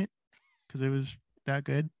was eating it because it was that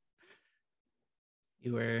good.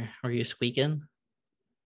 Were you squeaking?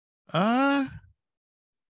 You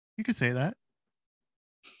could say that.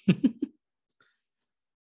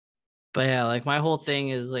 But yeah, like my whole thing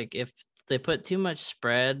is like if they put too much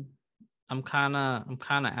spread, I'm kind of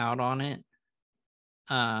out on it.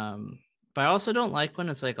 But I also don't like when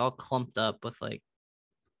it's like all clumped up with like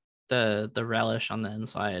the relish on the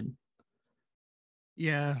inside.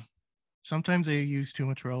 Yeah. Sometimes they use too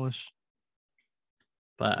much relish.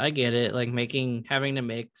 But I get it. Like having to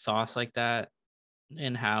make sauce like that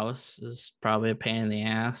in house is probably a pain in the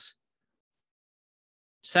ass.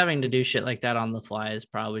 Just having to do shit like that on the fly is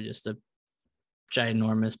probably just a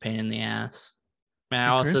ginormous pain in the ass. Man, I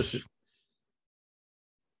Hey, also Chris?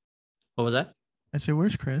 what was that? I said,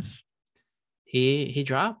 where's Chris? He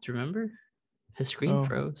dropped, remember? His screen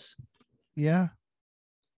froze. Yeah.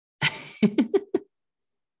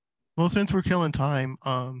 Well, since we're killing time,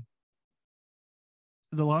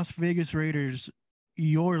 the Las Vegas Raiders,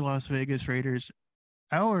 your Las Vegas Raiders,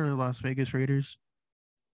 our Las Vegas Raiders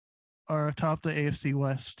are atop the AFC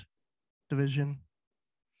West division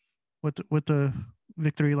with the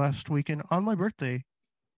victory last weekend on my birthday.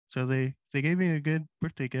 So they gave me a good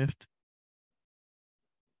birthday gift.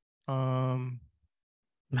 I'm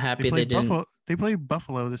happy they they didn't. Buffalo. They played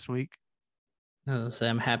Buffalo this week.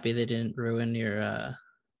 I'm happy they didn't ruin your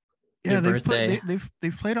Yeah, birthday.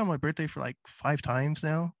 They've played on my birthday for like 5 times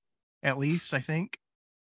now, at least I think,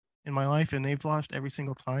 in my life, and they've lost every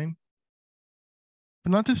single time.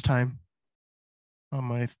 But not this time. On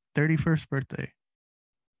my 31st birthday.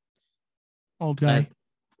 Old guy.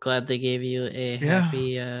 Glad they gave you a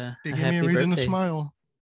happy they gave me a reason to smile.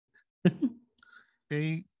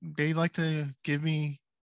 They like to give me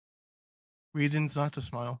reasons not to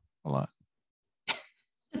smile a lot.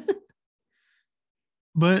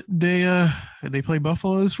 But they play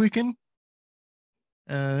Buffalo this weekend.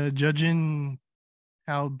 Judging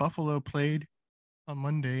how Buffalo played on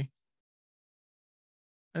Monday,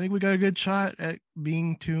 I think we got a good shot at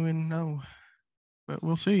being 2-0, but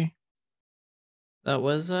we'll see. That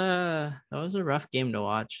was a rough game to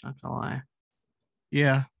watch, not gonna lie.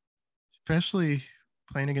 Yeah, especially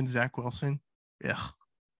playing against Zach Wilson. Yeah.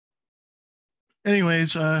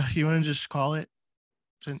 Anyways, you want to just call it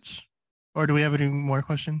or do we have any more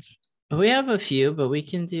questions? We have a few, but we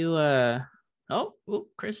can do oh,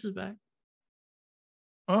 Chris is back.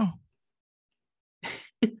 Oh.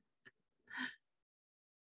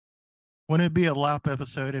 Wouldn't it be a lap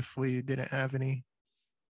episode if we didn't have any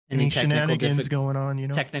shenanigans going on, you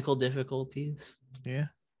know? Technical difficulties. Yeah.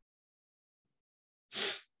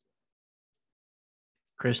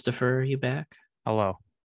 Christopher, are you back? Hello.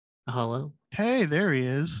 Hello. Hey, there he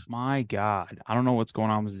is. My God. I don't know what's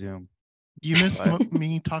going on with Zoom. You missed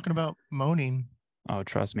me talking about moaning. Oh,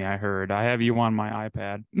 trust me, I heard. I have you on my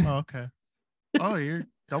iPad. Oh, okay. Oh, you're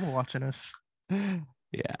double watching us.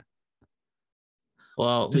 Yeah.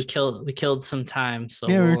 Well, we killed some time. So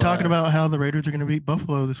yeah, we were talking about how the Raiders are going to beat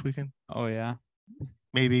Buffalo this weekend. Oh yeah.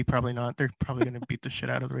 Maybe, probably not. They're probably going to beat the shit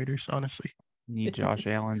out of the Raiders. Honestly, need Josh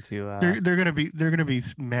Allen to. They're going to be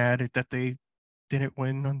mad that they didn't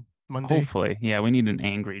win on Monday. Hopefully, yeah. We need an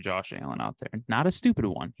angry Josh Allen out there, not a stupid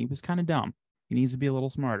one. He was kind of dumb. He needs to be a little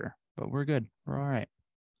smarter. But we're good. We're all right.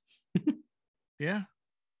 Yeah.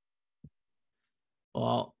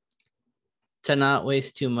 Well, to not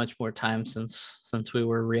waste too much more time since we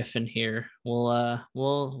were riffing here,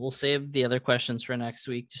 we'll save the other questions for next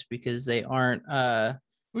week just because they aren't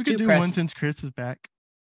we could do one since Chris is back.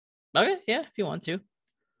 Okay, yeah, if you want to.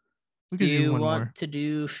 Do you want to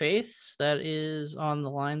do faiths that is on the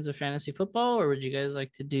lines of fantasy football, or would you guys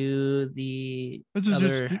like to do the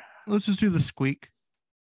let's just do the squeak.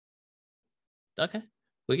 Okay,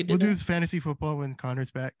 we'll do fantasy football when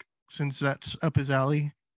Connor's back, since that's up his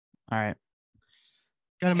alley. All right.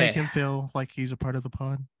 Gotta make him feel like he's a part of the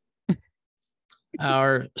pod.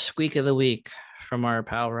 Our squeak of the week from our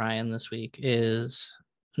pal Ryan this week is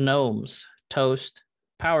gnomes, toast,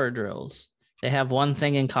 power drills. They have one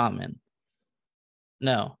thing in common.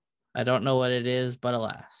 No, I don't know what it is, but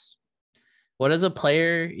alas. What is a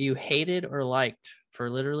player you hated or liked for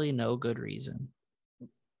literally no good reason?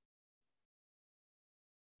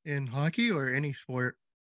 In hockey or any sport?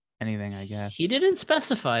 Anything, I guess. He didn't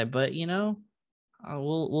specify, but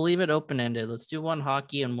we'll leave it open ended. Let's do one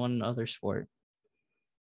hockey and one other sport.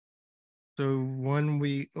 So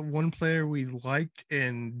one player we liked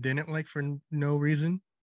and didn't like for no reason.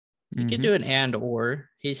 You could do an and or.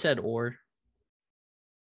 He said or.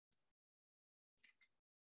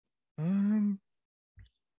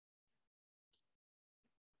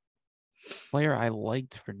 Player I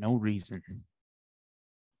liked for no reason.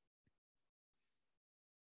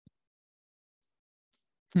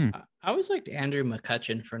 I always liked Andrew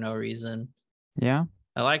McCutcheon for no reason. Yeah.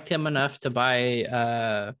 I liked him enough to buy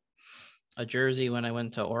a jersey when I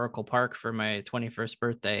went to Oracle Park for my 21st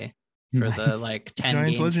birthday for the 10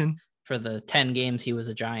 Giants games. legend. For the 10 games, he was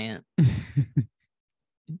a Giant.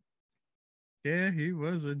 Yeah, he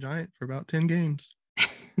was a Giant for about 10 games.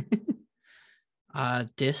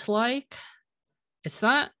 Dislike? It's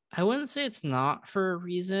not, I wouldn't say it's not for a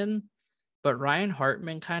reason, but Ryan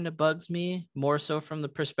Hartman kind of bugs me more so from the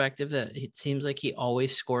perspective that it seems like he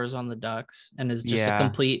always scores on the Ducks and is just a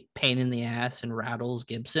complete pain in the ass and rattles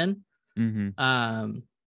Gibson.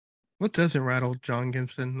 What doesn't rattle John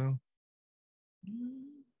Gibson though?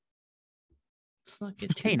 Let's not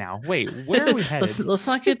get too. Hey, now wait, where are we headed? let's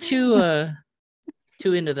not get too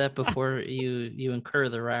into that before you incur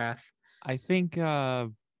the wrath. I think I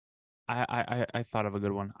thought of a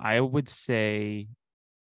good one. I would say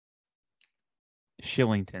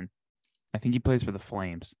Shillington. I think he plays for the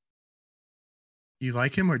Flames. You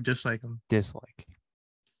like him or dislike him? Dislike.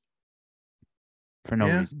 For no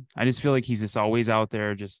reason. I just feel like he's just always out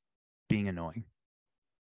there just being annoying.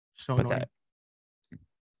 So annoying.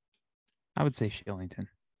 I would say Shillington.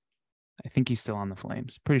 I think he's still on the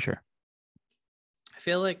Flames. Pretty sure. I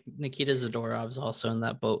feel like Nikita Zadorov's also in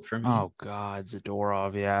that boat for me. Oh God,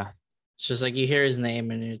 Zadorov, yeah. It's just like you hear his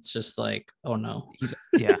name and it's just like, oh no.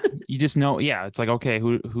 You just know, it's like, okay,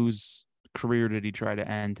 whose career did he try to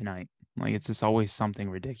end tonight? Like it's just always something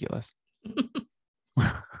ridiculous.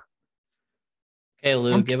 Okay,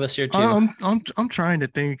 Lou, give us your two. I'm trying to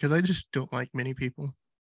think because I just don't like many people.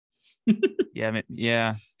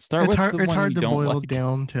 Yeah. Start with the it's one hard you to don't boil like.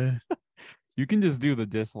 down to. You can just do the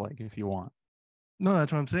dislike if you want. No,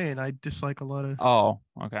 that's what I'm saying. I dislike a lot of. Oh,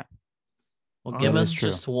 okay. Well, give us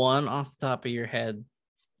just one off the top of your head.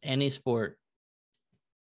 Any sport.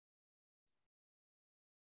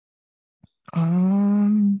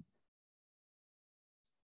 I'm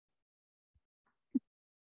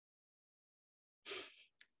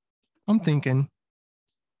thinking.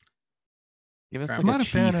 Give us I'm not a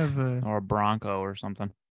fan of or a Bronco or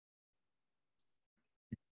something.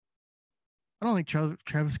 I don't like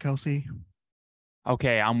Travis Kelce.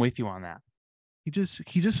 Okay, I'm with you on that. He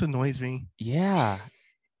just annoys me. Yeah.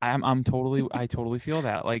 I totally feel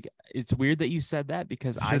that. Like it's weird that you said that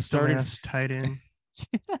because I started tight end.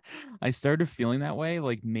 I started feeling that way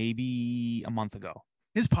like maybe a month ago.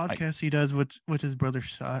 His podcast he does with his brother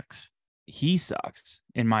sucks. He sucks,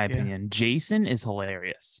 in my opinion. Jason is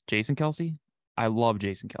hilarious. Jason Kelce. I love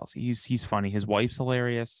Jason Kelce. He's funny. His wife's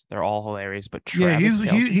hilarious. They're all hilarious. But Travis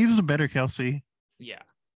he's the better Kelce. Yeah.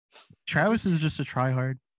 Travis is just a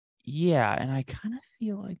tryhard. Yeah, and I kind of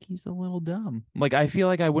feel like he's a little dumb. Like I feel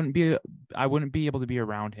like I wouldn't be able to be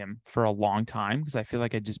around him for a long time because I feel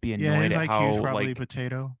like I'd just be annoyed at how probably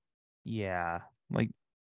potato. Yeah, like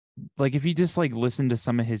if you just like listen to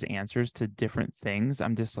some of his answers to different things,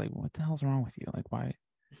 I'm just like, what the hell's wrong with you? Like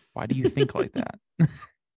why do you think like that?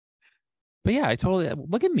 But yeah, I totally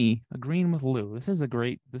look at me agreeing with Lou. This is a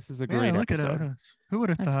great look episode. At us. Who would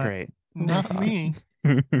have thought? That's great. Not me.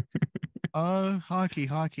 Hockey.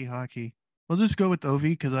 We'll just go with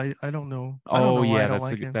Ovi because I don't know.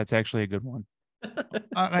 That's actually a good one.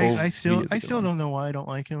 I still don't know why I don't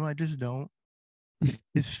like him. I just don't.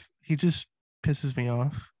 He just pisses me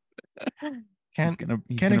off. He's gonna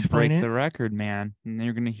break the record, man. And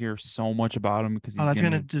you're gonna hear so much about him because that's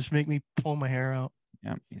gonna just make me pull my hair out.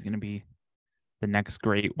 Yeah, he's gonna be the next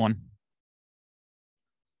great one.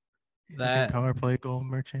 That power play goal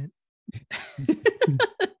merchant.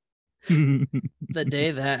 The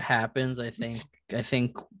day that happens, I think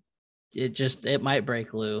it might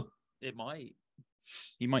break Lou. It might.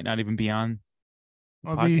 He might not even be on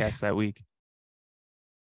the podcast that week.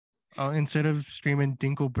 Instead of screaming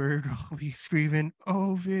Dinkelberg, I'll be screaming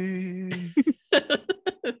Ovi.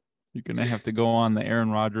 You're gonna have to go on the Aaron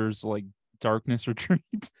Rodgers like darkness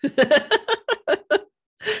retreat.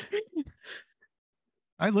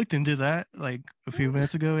 I looked into that like a few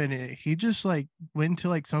minutes ago, and he just like went to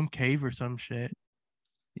like some cave or some shit.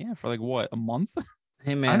 Yeah, for like what, a month?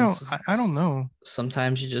 Hey man, I don't know.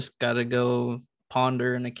 sometimes you just gotta go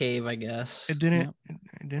ponder in a cave, I guess. It didn't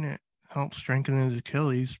help strengthen his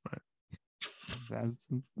Achilles, but That's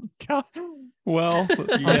well,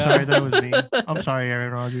 I'm yeah. sorry, that was me. I'm sorry,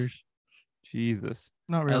 Aaron Rodgers. Jesus.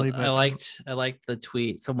 Not really, but I liked the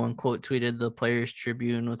tweet. Someone quote tweeted the Players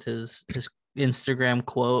Tribune with his Instagram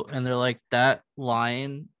quote, and they're like, that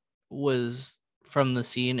line was from the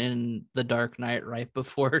scene in The Dark Knight right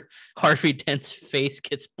before Harvey Dent's face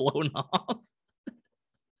gets blown off.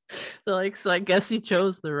 They're like, so I guess he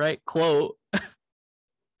chose the right quote.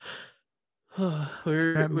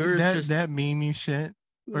 that meme you sent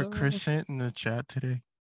or Chris sent in the chat today,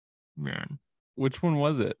 man. Which one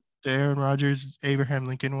was it? The Aaron Rodgers, Abraham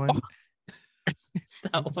Lincoln one.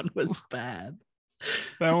 That one was bad.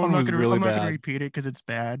 That one I'm was really I'm not gonna bad. repeat it because it's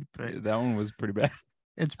bad, but That one was pretty bad.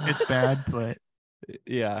 it's bad, but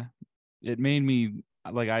Yeah, it made me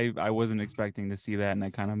like I wasn't expecting to see that, and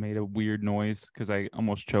I kind of made a weird noise because I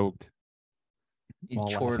almost choked while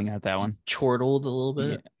laughing at that one. Chortled a little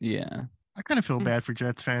bit. Yeah. I kind of feel bad for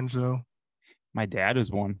Jets fans though. My dad is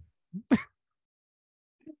one.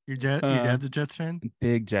 Your dad's a Jets fan.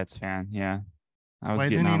 Big Jets fan. Yeah, I was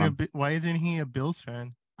getting on him. Why isn't he a Bills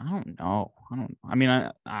fan? I don't know. I mean,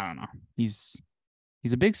 I don't know. He's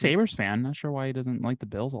a big Sabres fan. Not sure why he doesn't like the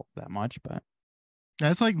Bills all that much, but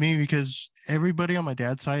That's like me because everybody on my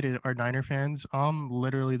dad's side are Niner fans. I'm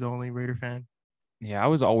literally the only Raider fan. yeah, I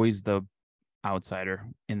was always the outsider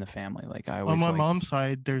in the family. Like I always On my liked mom's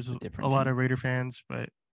side, there's a a different lot team. of Raider fans, but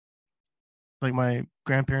like my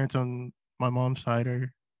grandparents on my mom's side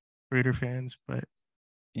are Raider fans. But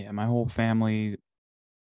Yeah, my whole family,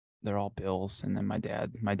 they're all Bills, and then my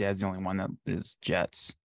dad's the only one that is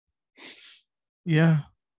Jets. yeah,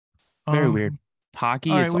 Very weird.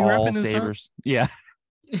 Hockey, all right, it's we wrapping all this up? Sabres. Yeah,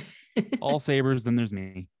 all Sabres. Then there's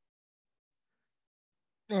me.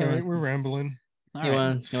 All right, we're rambling. All You right.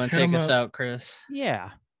 want to Hit take 'em us up. out, Chris?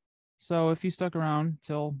 Yeah. So if you stuck around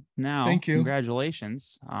till now, Thank you.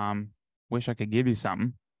 Congratulations. Wish I could give you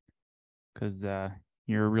something because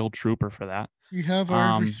you're a real trooper for that. You have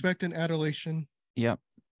our Um, respect and adulation. Yep.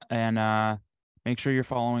 And make sure you're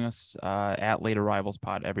following us at Late Arrivals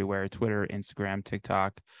Pod everywhere: Twitter, Instagram,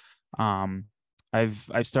 TikTok.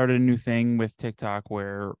 I've started a new thing with TikTok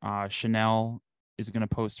where Chanel is going to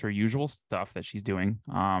post her usual stuff that she's doing.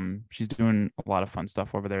 She's doing a lot of fun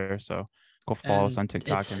stuff over there, so go follow us on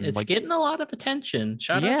TikTok. It's getting a lot of attention.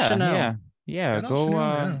 Shout out Chanel. Yeah. Shout out Go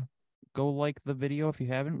Chanel, yeah. go like the video if you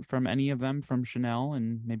haven't from any of them from Chanel,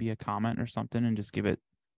 and maybe a comment or something, and just give it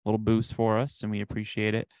a little boost for us, and we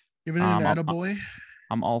appreciate it. Give it an attaboy.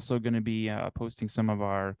 I'm also going to be posting some of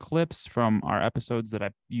our clips from our episodes that I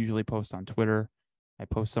usually post on Twitter. I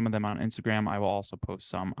post some of them on Instagram. I will also post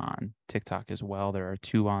some on TikTok as well. There are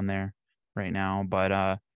 2 on there right now. But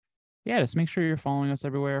yeah, just make sure you're following us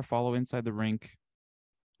everywhere. Follow Inside the Rink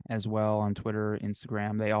as well on Twitter,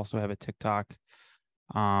 Instagram. They also have a TikTok.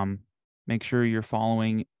 Make sure you're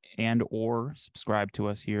following and or subscribe to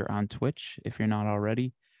us here on Twitch if you're not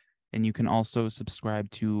already. And you can also subscribe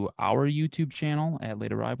to our YouTube channel at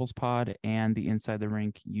Late Arrivals Pod and the Inside the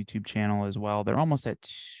Rink YouTube channel as well. They're almost at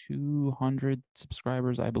 200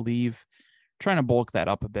 subscribers, I believe. Trying to bulk that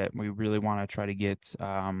up a bit. We really want to try to get,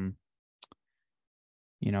 the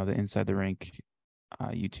Inside the Rink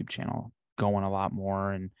YouTube channel going a lot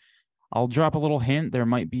more. And I'll drop a little hint. There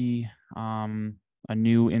might be a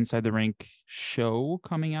new Inside the Rink show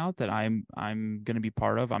coming out that I'm going to be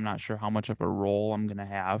part of. I'm not sure how much of a role I'm going to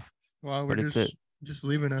have. Wow, but we're it's just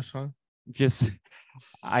leaving us, huh? Just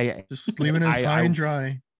leaving us high and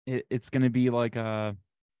dry. It's going to be like a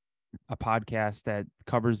podcast that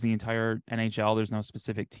covers the entire NHL. There's no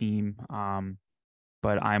specific team,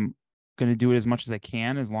 but I'm going to do it as much as I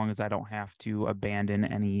can, as long as I don't have to abandon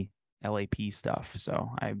any LAP stuff. So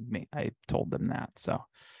I told them that. So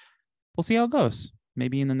we'll see how it goes.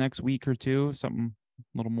 Maybe in the next week or 2, something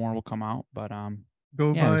a little more will come out. But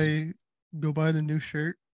go buy the new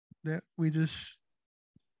shirt that we just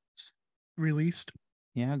released.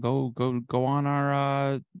 Yeah, go on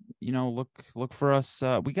our look for us.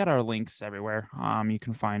 We got our links everywhere. You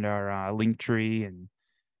can find our link tree, and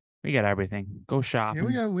we got everything. Go shopping.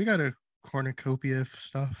 Yeah, we got a cornucopia of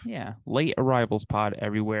stuff. Yeah, Late Arrivals Pod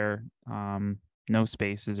everywhere. No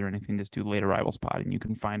spaces or anything. Just do Late Arrivals Pod, and you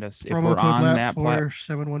can find us if we're on that platform.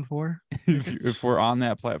 714. If we're on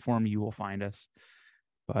that platform, you will find us.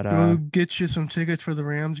 But Go get you some tickets for the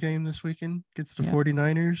Rams game this weekend against the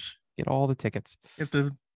 49ers. Get all the tickets. If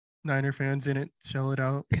the Niner fans in it, sell it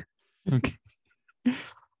out. Okay.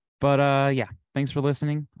 But yeah, thanks for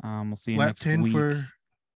listening. We'll see you Lap next 10 week. for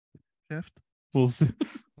Shift. We'll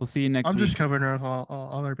see you next week. I'm just covering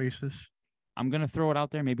all our bases. I'm going to throw it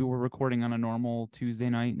out there. Maybe we're recording on a normal Tuesday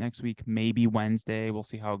night next week, maybe Wednesday. We'll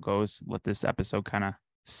see how it goes. Let this episode kind of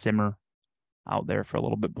simmer out there for a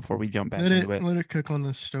little bit before we jump back into it. Let it cook on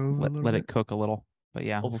the stove. Let it cook a little. But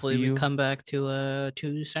yeah, hopefully we come back to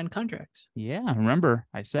sign contracts. Yeah, remember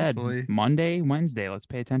I said Hopefully. Monday, Wednesday. Let's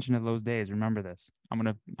pay attention to those days. Remember this. I'm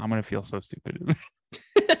gonna feel so stupid.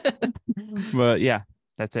 But yeah,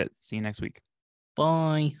 that's it. See you next week.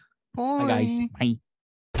 Bye. Bye guys. Bye.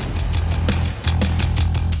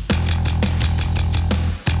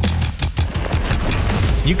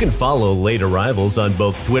 You can follow Late Arrivals on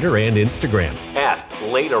both Twitter and Instagram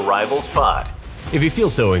 @LateArrivalsPod. If you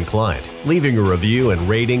feel so inclined, leaving a review and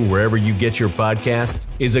rating wherever you get your podcasts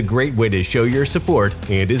is a great way to show your support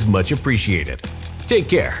and is much appreciated. Take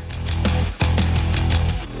care.